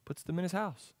puts them in his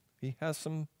house. He has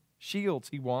some shields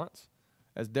he wants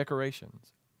as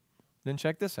decorations. Then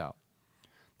check this out.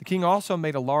 The king also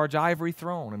made a large ivory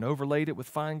throne and overlaid it with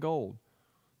fine gold.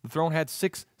 The throne had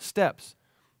 6 steps.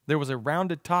 There was a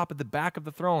rounded top at the back of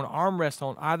the throne, armrests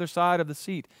on either side of the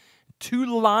seat. 2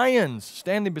 lions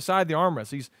standing beside the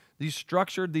armrests.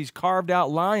 These carved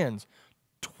out lions.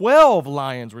 12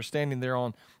 lions were standing there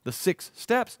on the 6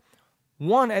 steps,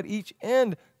 one at each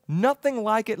end. Nothing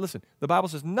like it. Listen, the Bible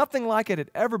says nothing like it had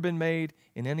ever been made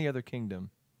in any other kingdom.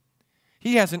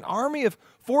 He has an army of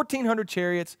 1,400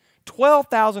 chariots,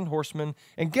 12,000 horsemen,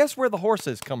 and guess where the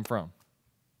horses come from?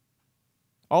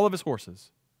 All of his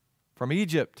horses. From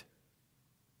Egypt.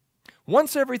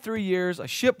 Once every 3 years, a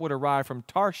ship would arrive from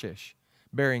Tarshish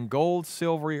bearing gold,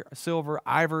 silver,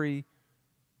 ivory,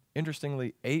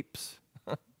 interestingly, apes,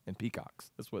 and peacocks.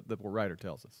 That's what the writer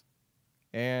tells us.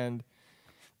 And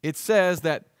it says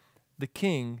that the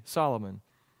king, Solomon,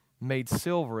 made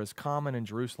silver as common in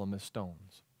Jerusalem as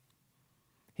stones.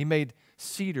 He made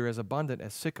cedar as abundant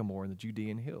as sycamore in the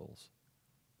Judean hills.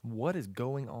 What is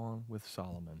going on with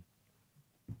Solomon?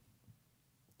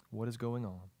 What is going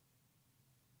on?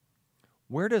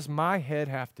 Where does my head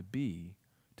have to be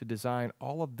to design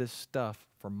all of this stuff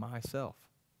for myself?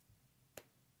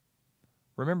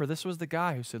 Remember, this was the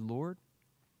guy who said, Lord,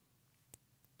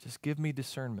 just give me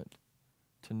discernment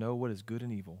to know what is good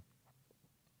and evil.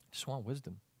 I just want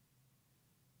wisdom.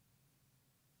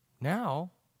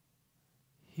 Now,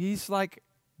 he's like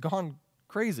gone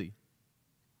crazy.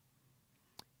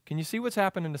 Can you see what's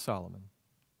happening to Solomon?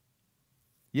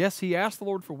 Yes, he asked the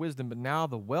Lord for wisdom, but now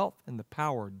the wealth and the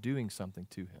power are doing something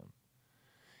to him.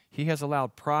 He has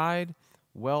allowed pride,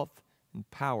 wealth, and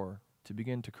power to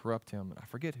begin to corrupt him. And I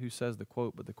forget who says the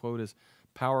quote, but the quote is,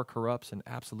 power corrupts and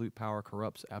absolute power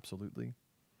corrupts absolutely.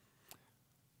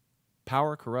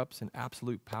 Power corrupts and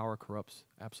absolute power corrupts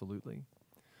absolutely.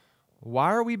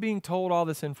 Why are we being told all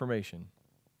this information?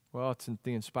 Well, it's in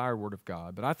the inspired word of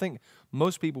God. But I think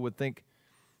most people would think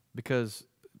because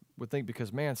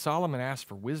man, Solomon asked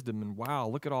for wisdom, and wow,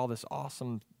 look at all these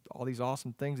awesome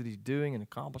things that he's doing and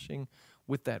accomplishing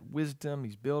with that wisdom.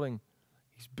 He's building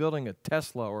a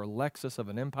Tesla or a Lexus of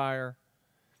an empire.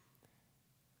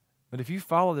 But if you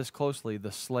follow this closely,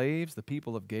 the slaves, the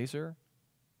people of Gezer,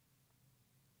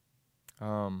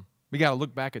 we got to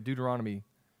look back at Deuteronomy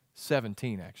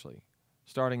 17, actually,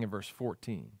 starting in verse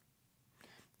 14.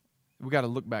 We got to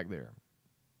look back there.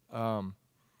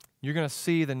 You're going to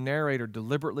see the narrator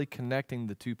deliberately connecting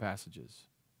the two passages.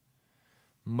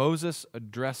 Moses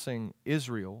addressing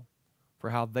Israel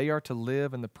for how they are to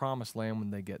live in the promised land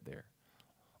when they get there.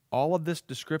 All of this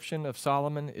description of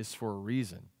Solomon is for a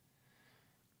reason.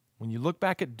 When you look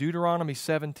back at Deuteronomy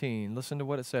 17, listen to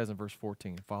what it says in verse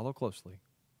 14. Follow closely.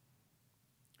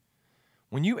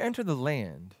 When you enter the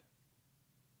land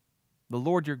the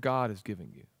Lord your God is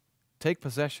giving you, take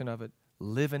possession of it,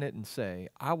 live in it, and say,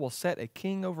 I will set a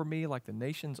king over me like the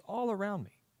nations all around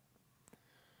me.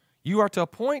 You are to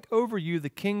appoint over you the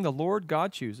king the Lord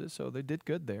God chooses, so they did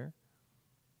good there.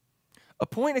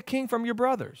 Appoint a king from your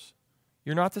brothers.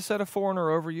 You're not to set a foreigner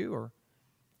over you or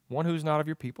one who's not of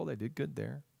your people. They did good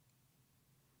there.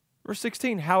 Verse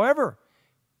 16, however,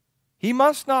 he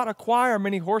must not acquire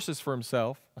many horses for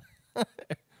himself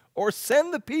or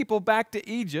send the people back to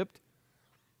Egypt.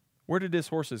 Where did his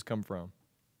horses come from?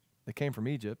 They came from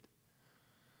Egypt.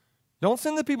 Don't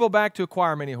send the people back to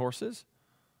acquire many horses,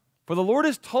 for the Lord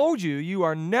has told you, you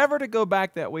are never to go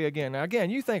back that way again. Now again,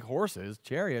 you think horses,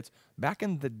 chariots, back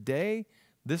in the day,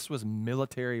 This was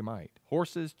military might.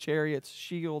 Horses, chariots,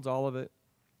 shields, all of it.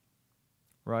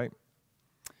 Right?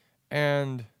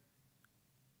 And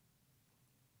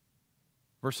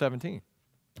verse 17.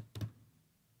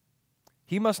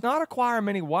 He must not acquire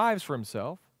many wives for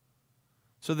himself,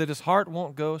 so that his heart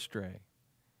won't go astray.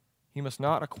 He must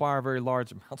not acquire very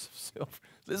large amounts of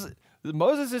silver.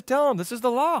 Moses is telling him, this is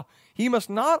the law. He must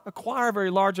not acquire very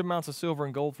large amounts of silver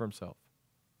and gold for himself.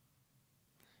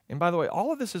 And by the way,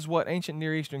 all of this is what ancient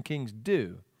Near Eastern kings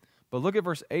do. But look at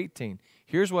verse 18.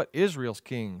 Here's what Israel's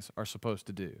kings are supposed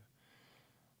to do.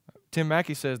 Tim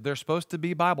Mackey says they're supposed to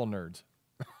be Bible nerds.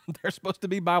 They're supposed to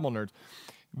be Bible nerds.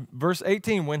 Verse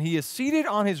 18, when he is seated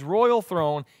on his royal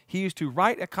throne, he is to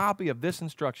write a copy of this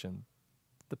instruction,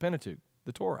 the Pentateuch,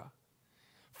 the Torah,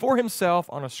 for himself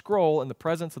on a scroll in the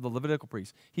presence of the Levitical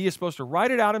priest. He is supposed to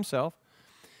write it out himself.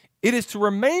 It is to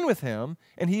remain with him,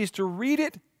 and he is to read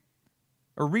it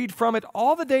or read from it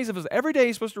all the days of his, every day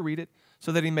he's supposed to read it,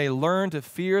 so that he may learn to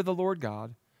fear the Lord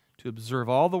God, to observe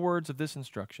all the words of this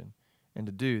instruction, and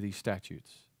to do these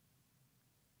statutes.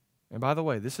 And by the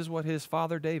way, this is what his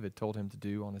father David told him to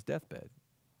do on his deathbed.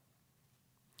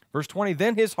 Verse 20,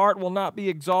 then his heart will not be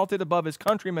exalted above his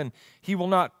countrymen. He will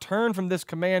not turn from this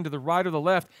command to the right or the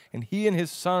left, and he and his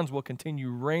sons will continue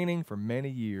reigning for many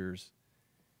years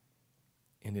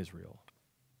in Israel.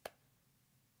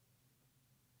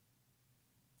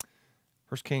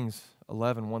 1 Kings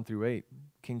 11, 1 through 8.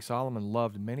 King Solomon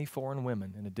loved many foreign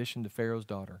women in addition to Pharaoh's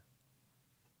daughter.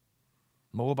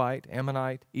 Moabite,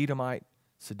 Ammonite, Edomite,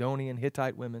 Sidonian,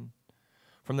 Hittite women.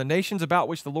 From the nations about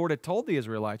which the Lord had told the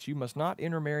Israelites, you must not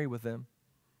intermarry with them.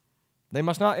 They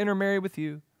must not intermarry with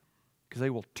you, because they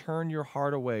will turn your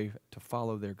heart away to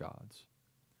follow their gods.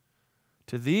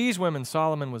 To these women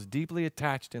Solomon was deeply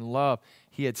attached in love.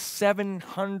 He had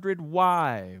 700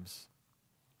 wives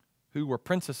who were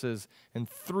princesses and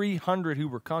 300 who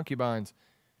were concubines.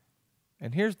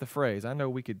 And here's the phrase. I know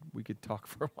we could talk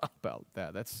for a while about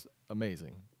that. That's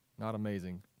amazing. Not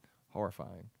amazing.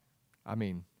 Horrifying. I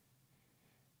mean,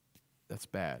 that's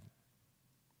bad.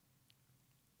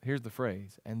 Here's the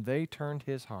phrase. And they turned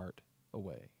his heart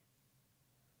away.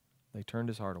 They turned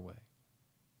his heart away.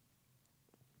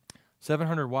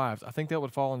 700 wives. I think that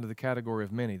would fall into the category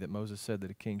of many that Moses said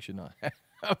that a king should not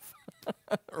have.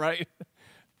 Right?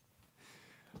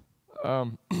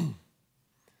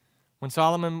 When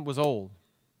Solomon was old,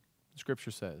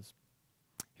 Scripture says,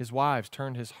 his wives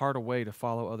turned his heart away to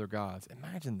follow other gods.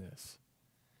 Imagine this.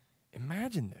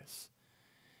 Imagine this.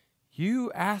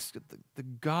 You ask the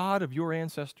God of your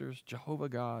ancestors, Jehovah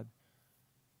God,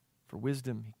 for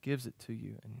wisdom. He gives it to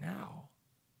you. And now,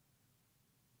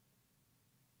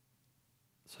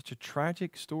 such a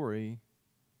tragic story.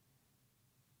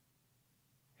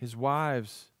 His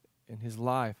wives in his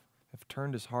life have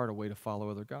turned his heart away to follow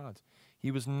other gods. He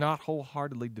was not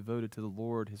wholeheartedly devoted to the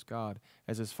Lord his God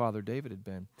as his father David had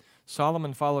been.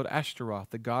 Solomon followed Ashtaroth,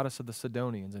 the goddess of the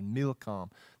Sidonians, and Milcom,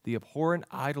 the abhorrent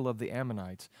idol of the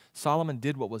Ammonites. Solomon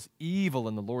did what was evil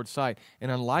in the Lord's sight,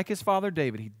 and unlike his father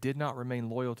David, he did not remain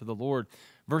loyal to the Lord.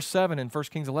 Verse 7 in 1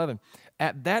 Kings 11,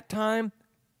 at that time,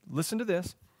 listen to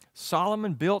this,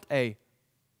 Solomon built a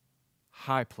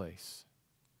high place.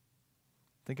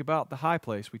 Think about the high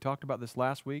place. We talked about this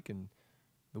last week and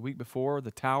the week before,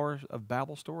 the Tower of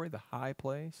Babel story, the high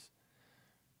place.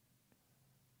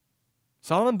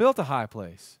 Solomon built a high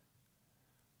place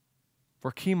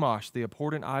for Chemosh, the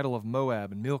abhorrent idol of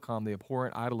Moab, and Milcom, the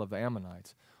abhorrent idol of the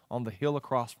Ammonites, on the hill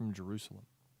across from Jerusalem.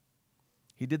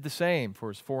 He did the same for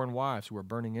his foreign wives who were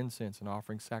burning incense and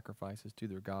offering sacrifices to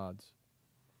their gods.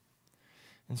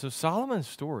 And so Solomon's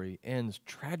story ends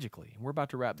tragically. We're about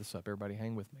to wrap this up. Everybody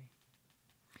hang with me.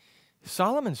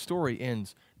 Solomon's story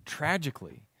ends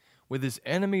tragically with his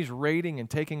enemies raiding and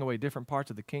taking away different parts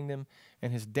of the kingdom,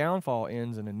 and his downfall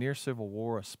ends in a near civil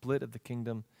war, a split of the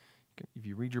kingdom. If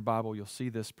you read your Bible, you'll see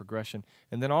this progression.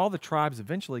 And then all the tribes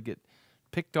eventually get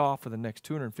picked off for the next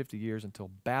 250 years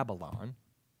until Babylon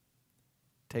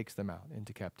takes them out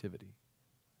into captivity.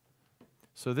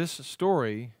 So this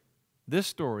story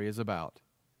is about,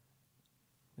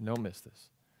 and don't miss this,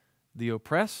 the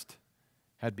oppressed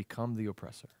had become the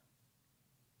oppressor.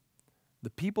 The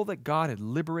people that God had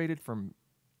liberated from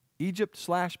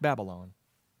Egypt/Babylon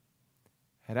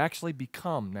had actually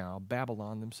become now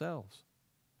Babylon themselves.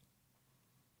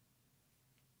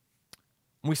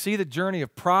 We see the journey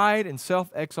of pride and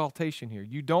self-exaltation here.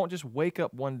 You don't just wake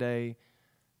up one day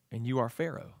and you are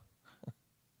Pharaoh.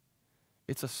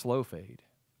 It's a slow fade.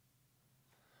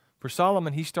 For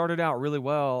Solomon, he started out really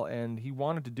well and he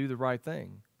wanted to do the right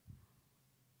thing.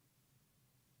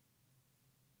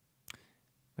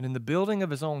 And in the building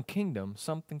of his own kingdom,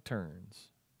 something turns.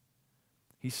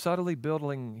 He's subtly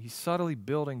building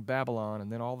Babylon,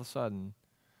 and then all of a sudden,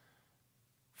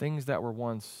 things that were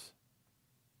once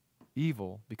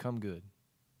evil become good.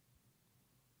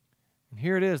 And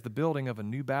here it is, the building of a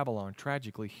new Babylon,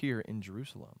 tragically here in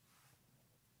Jerusalem.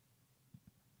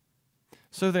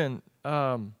 So then,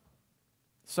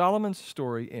 Solomon's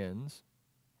story ends,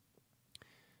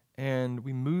 and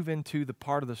we move into the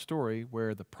part of the story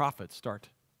where the prophets start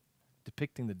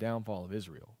depicting the downfall of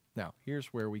Israel. Now, here's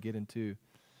where we get into,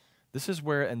 this is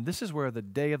where the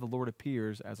day of the Lord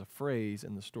appears as a phrase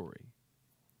in the story.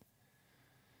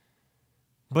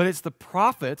 But it's the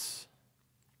prophets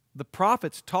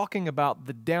talking about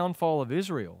the downfall of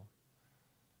Israel,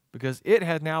 because it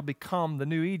had now become the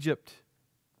new Egypt.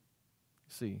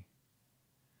 See,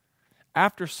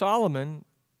 after Solomon,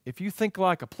 if you think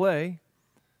like a play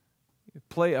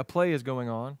is going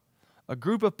on, a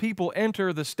group of people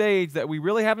enter the stage that we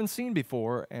really haven't seen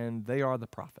before, and they are the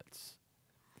prophets.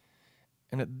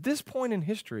 And at this point in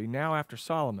history, now after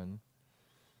Solomon,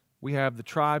 we have the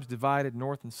tribes divided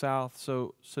north and south.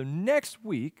 So next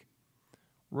week,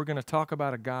 we're going to talk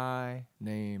about a guy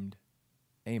named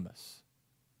Amos.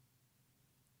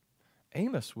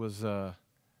 Amos was a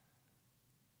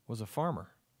farmer.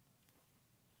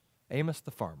 Amos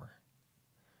the farmer.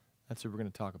 That's who we're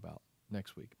going to talk about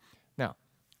next week. Now,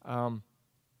 I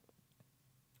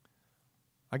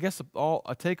guess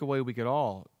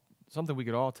something we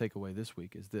could all take away this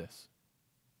week is this.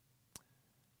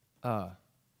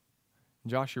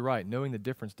 Josh, you're right. Knowing the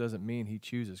difference doesn't mean he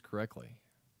chooses correctly.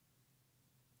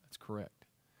 That's correct.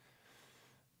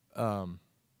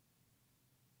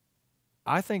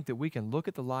 I think that we can look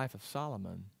at the life of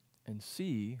Solomon and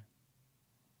see,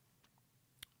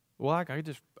 well, I've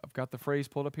got the phrase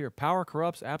pulled up here. Power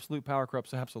corrupts, absolute power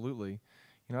corrupts absolutely.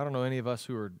 You know, I don't know any of us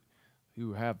who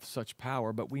have such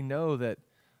power, but we know that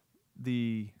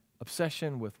the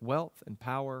obsession with wealth and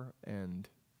power and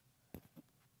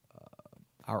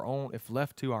our own, if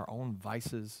left to our own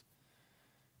vices,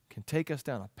 can take us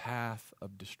down a path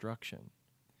of destruction.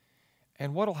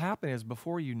 And what will happen is,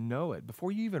 before you know it,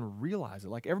 before you even realize it,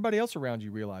 like everybody else around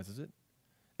you realizes it,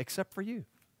 except for you.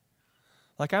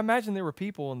 Like I imagine there were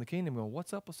people in the kingdom going,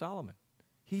 what's up with Solomon?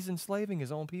 He's enslaving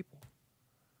his own people.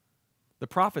 The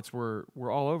prophets were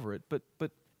all over it, but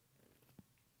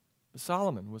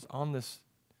Solomon was on this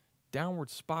downward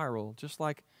spiral, just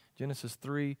like Genesis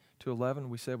 3-11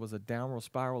 we said was a downward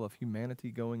spiral of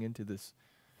humanity going into this.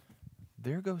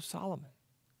 There goes Solomon.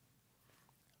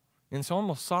 And so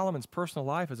almost Solomon's personal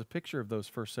life is a picture of those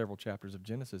first several chapters of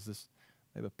Genesis.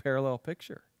 They have a parallel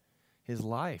picture. His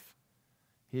life.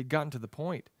 He had gotten to the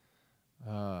point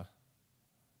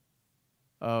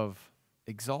of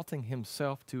exalting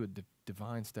himself to a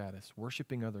divine status,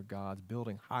 worshiping other gods,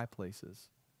 building high places.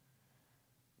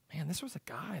 Man, this was a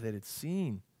guy that had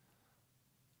seen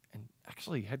and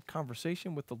actually had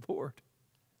conversation with the Lord.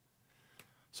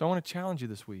 So I want to challenge you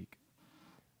this week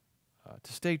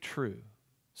to stay true.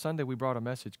 Sunday we brought a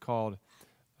message called,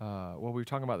 we were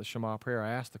talking about the Shema prayer.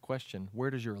 I asked the question, where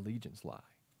does your allegiance lie?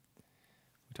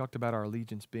 We talked about our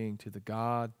allegiance being to the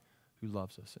God who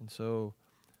loves us. And so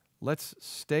let's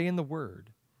stay in the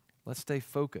Word. Let's stay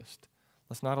focused.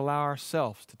 Let's not allow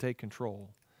ourselves to take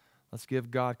control. Let's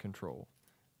give God control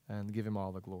and give Him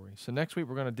all the glory. So next week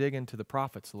we're going to dig into the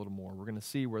prophets a little more. We're going to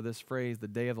see where this phrase, the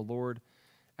day of the Lord,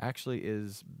 actually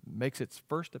makes its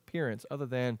first appearance, other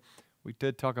than we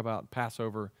did talk about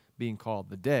Passover being called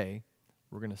the day.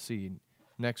 We're going to see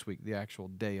next week the actual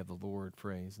day of the Lord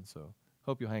phrase. And so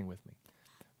hope you'll hang with me.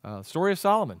 Story of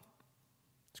Solomon.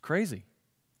 It's crazy.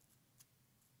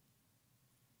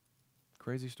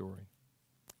 Crazy story.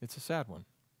 It's a sad one,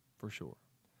 for sure.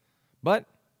 But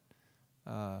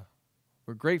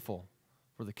we're grateful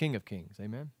for the King of Kings,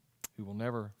 amen, who will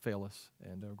never fail us,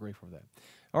 and we're grateful for that.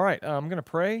 All right, I'm going to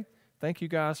pray. Thank you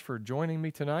guys for joining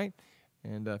me tonight.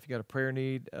 And if you got a prayer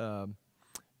need,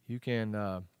 you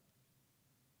can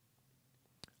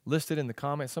list it in the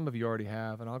comments. Some of you already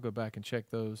have, and I'll go back and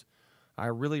check those. I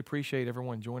really appreciate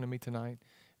everyone joining me tonight,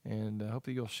 and I hope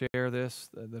that you'll share this,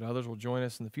 that others will join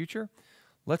us in the future.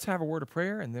 Let's have a word of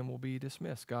prayer, and then we'll be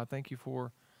dismissed. God, thank you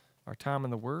for our time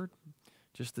in the Word,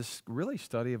 just this really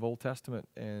study of Old Testament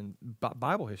and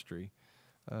Bible history,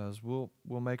 as we'll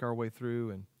make our way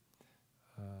through and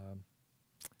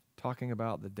talking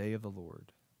about the day of the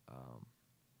Lord.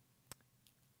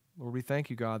 Lord, we thank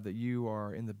you, God, that you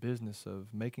are in the business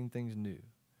of making things new,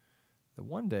 that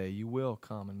one day you will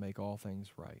come and make all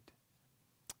things right.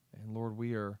 And Lord,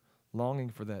 we are longing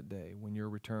for that day when your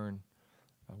return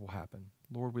will happen.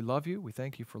 Lord, we love you. We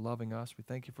thank you for loving us. We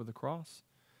thank you for the cross.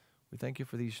 We thank you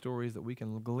for these stories that we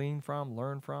can glean from,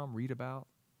 learn from, read about.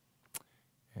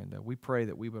 And we pray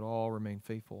that we would all remain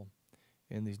faithful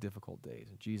in these difficult days.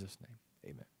 In Jesus' name,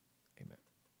 amen. Amen.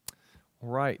 All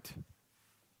right.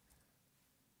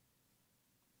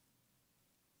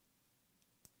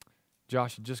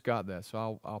 Josh just got that,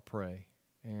 so I'll pray.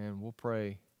 And we'll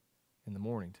pray in the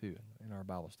morning, too, in our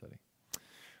Bible study.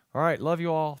 All right. Love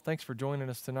you all. Thanks for joining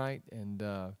us tonight. And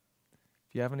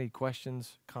if you have any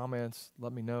questions, comments,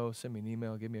 let me know. Send me an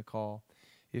email. Give me a call.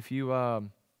 If you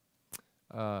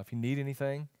need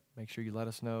anything, make sure you let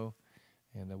us know,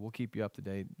 and we'll keep you up to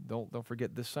date. Don't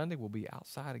forget, this Sunday we'll be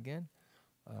outside again.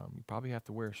 You probably have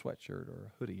to wear a sweatshirt or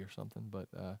a hoodie or something, but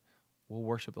we'll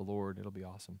worship the Lord. It'll be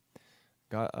awesome.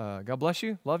 God bless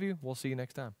you. Love you. We'll see you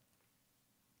next time.